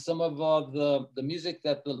stories and some of the music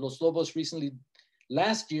that the Los Lobos recently,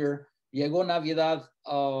 last year, Llegó Navidad,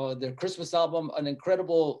 their Christmas album, an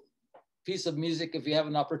incredible piece of music if you have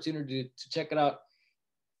an opportunity to check it out.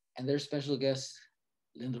 And their special guest,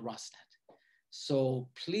 Linda Rosnet. So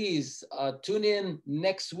please tune in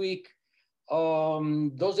next week.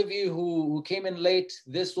 Those of you who came in late,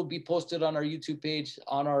 this will be posted on our YouTube page,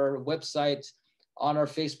 on our website, on our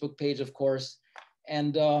Facebook page, of course.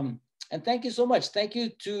 And thank you so much. Thank you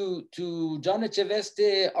to John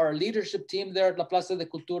Echeveste, our leadership team there at La Plaza de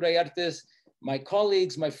Cultura y Artes, my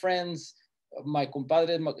colleagues, my friends, my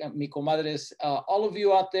compadres, mi comadres, all of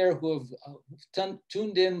you out there who have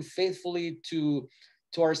tuned in faithfully to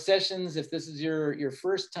our sessions. If this is your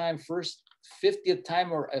first time, 50th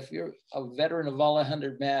time, or if you're a veteran of all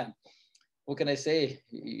 100, man, what can I say?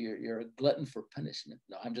 You're a glutton for punishment.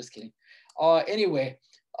 No, I'm just kidding. Anyway,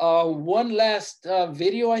 one last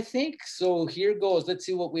video, I think. So here goes. Let's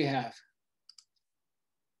see what we have.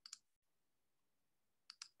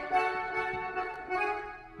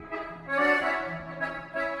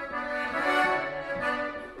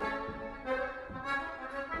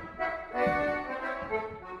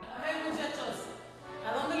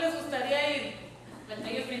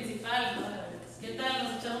 ¿Qué tal?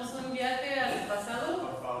 ¿Nos echamos un viaje al pasado?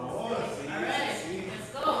 Por favor, sí. All right, sí.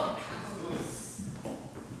 Let's go.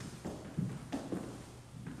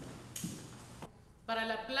 Para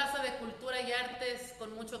la Plaza de Cultura y Artes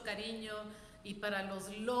con mucho cariño y para los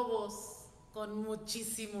Lobos con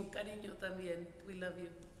muchísimo cariño también. We love you.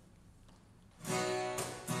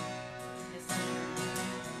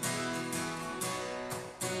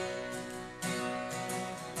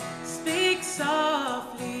 Speak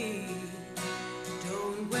softly.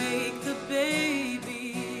 Wake the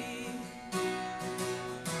baby.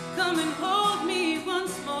 Come and hold me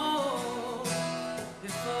once more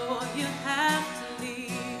before you have to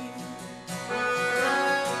leave.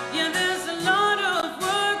 Yeah, there's a lot of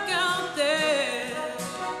work out there.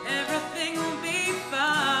 Everything will be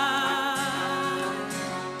fine.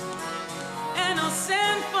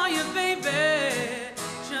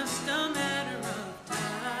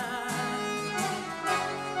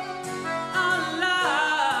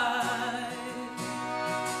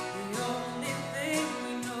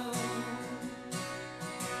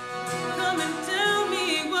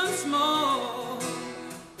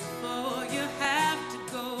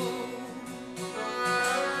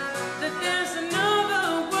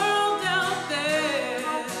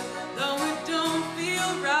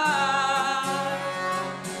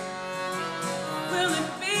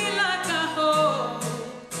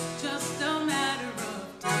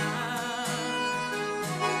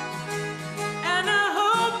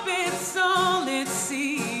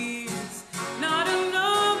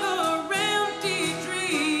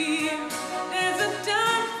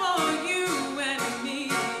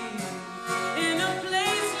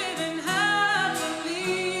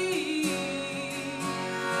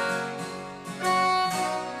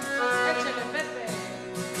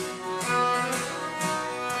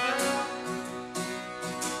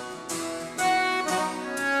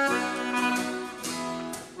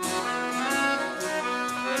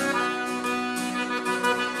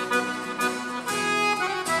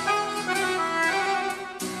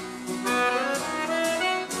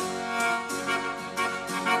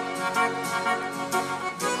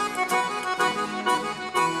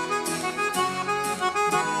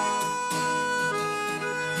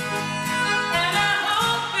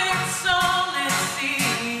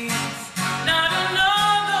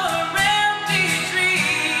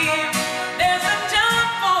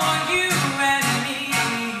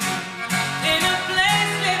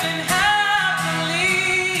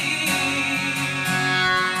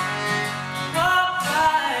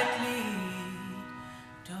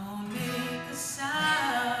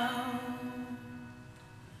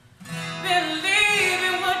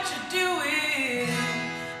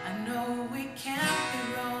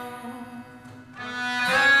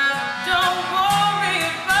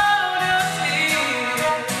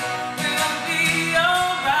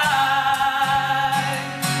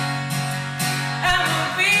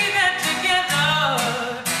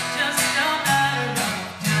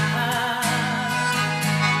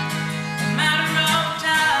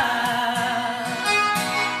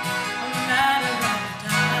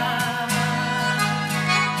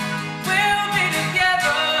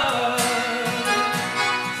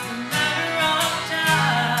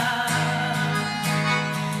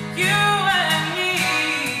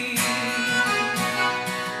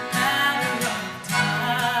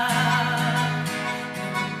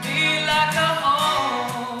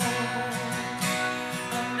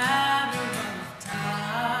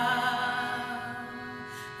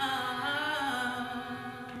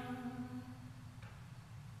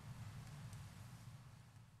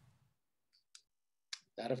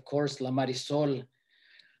 course, La Marisol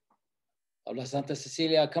of La Santa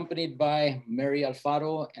Cecilia, accompanied by Mary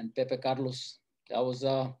Alfaro and Pepe Carlos. That was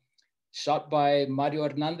shot by Mario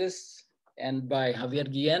Hernandez and by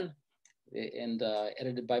Javier Guillen, and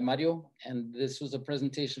edited by Mario. And this was a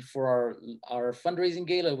presentation for our fundraising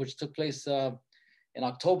gala, which took place in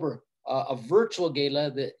October, a virtual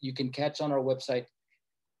gala that you can catch on our website,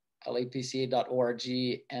 lapca.org,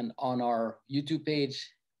 and on our YouTube page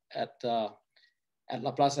at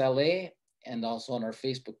La Plaza LA, and also on our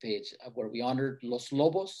Facebook page, where we honored Los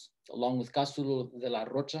Lobos, along with Castro de la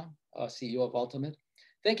Rocha, CEO of Ultimate.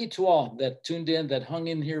 Thank you to all that tuned in, that hung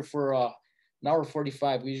in here for an hour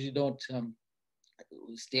 45. We usually don't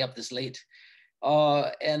stay up this late.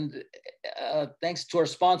 And thanks to our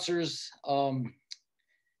sponsors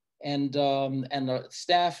and our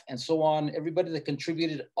staff and so on, everybody that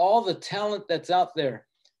contributed, all the talent that's out there,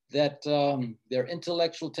 that their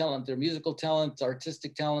intellectual talent, their musical talent,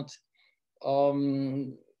 artistic talent.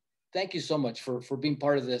 Thank you so much for being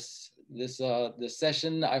part of this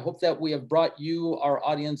session. I hope that we have brought you, our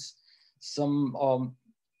audience, some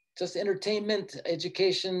just entertainment,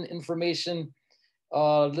 education, information,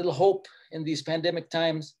 little hope in these pandemic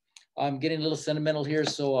times. I'm getting a little sentimental here,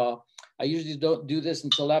 so I usually don't do this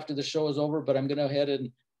until after the show is over, but I'm going to go ahead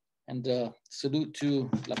and salute to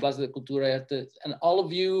La Plaza de Cultura and all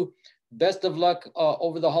of you. Best of luck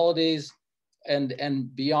over the holidays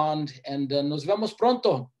and beyond. And nos vemos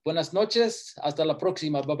pronto. Buenas noches. Hasta la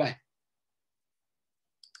próxima. Bye-bye.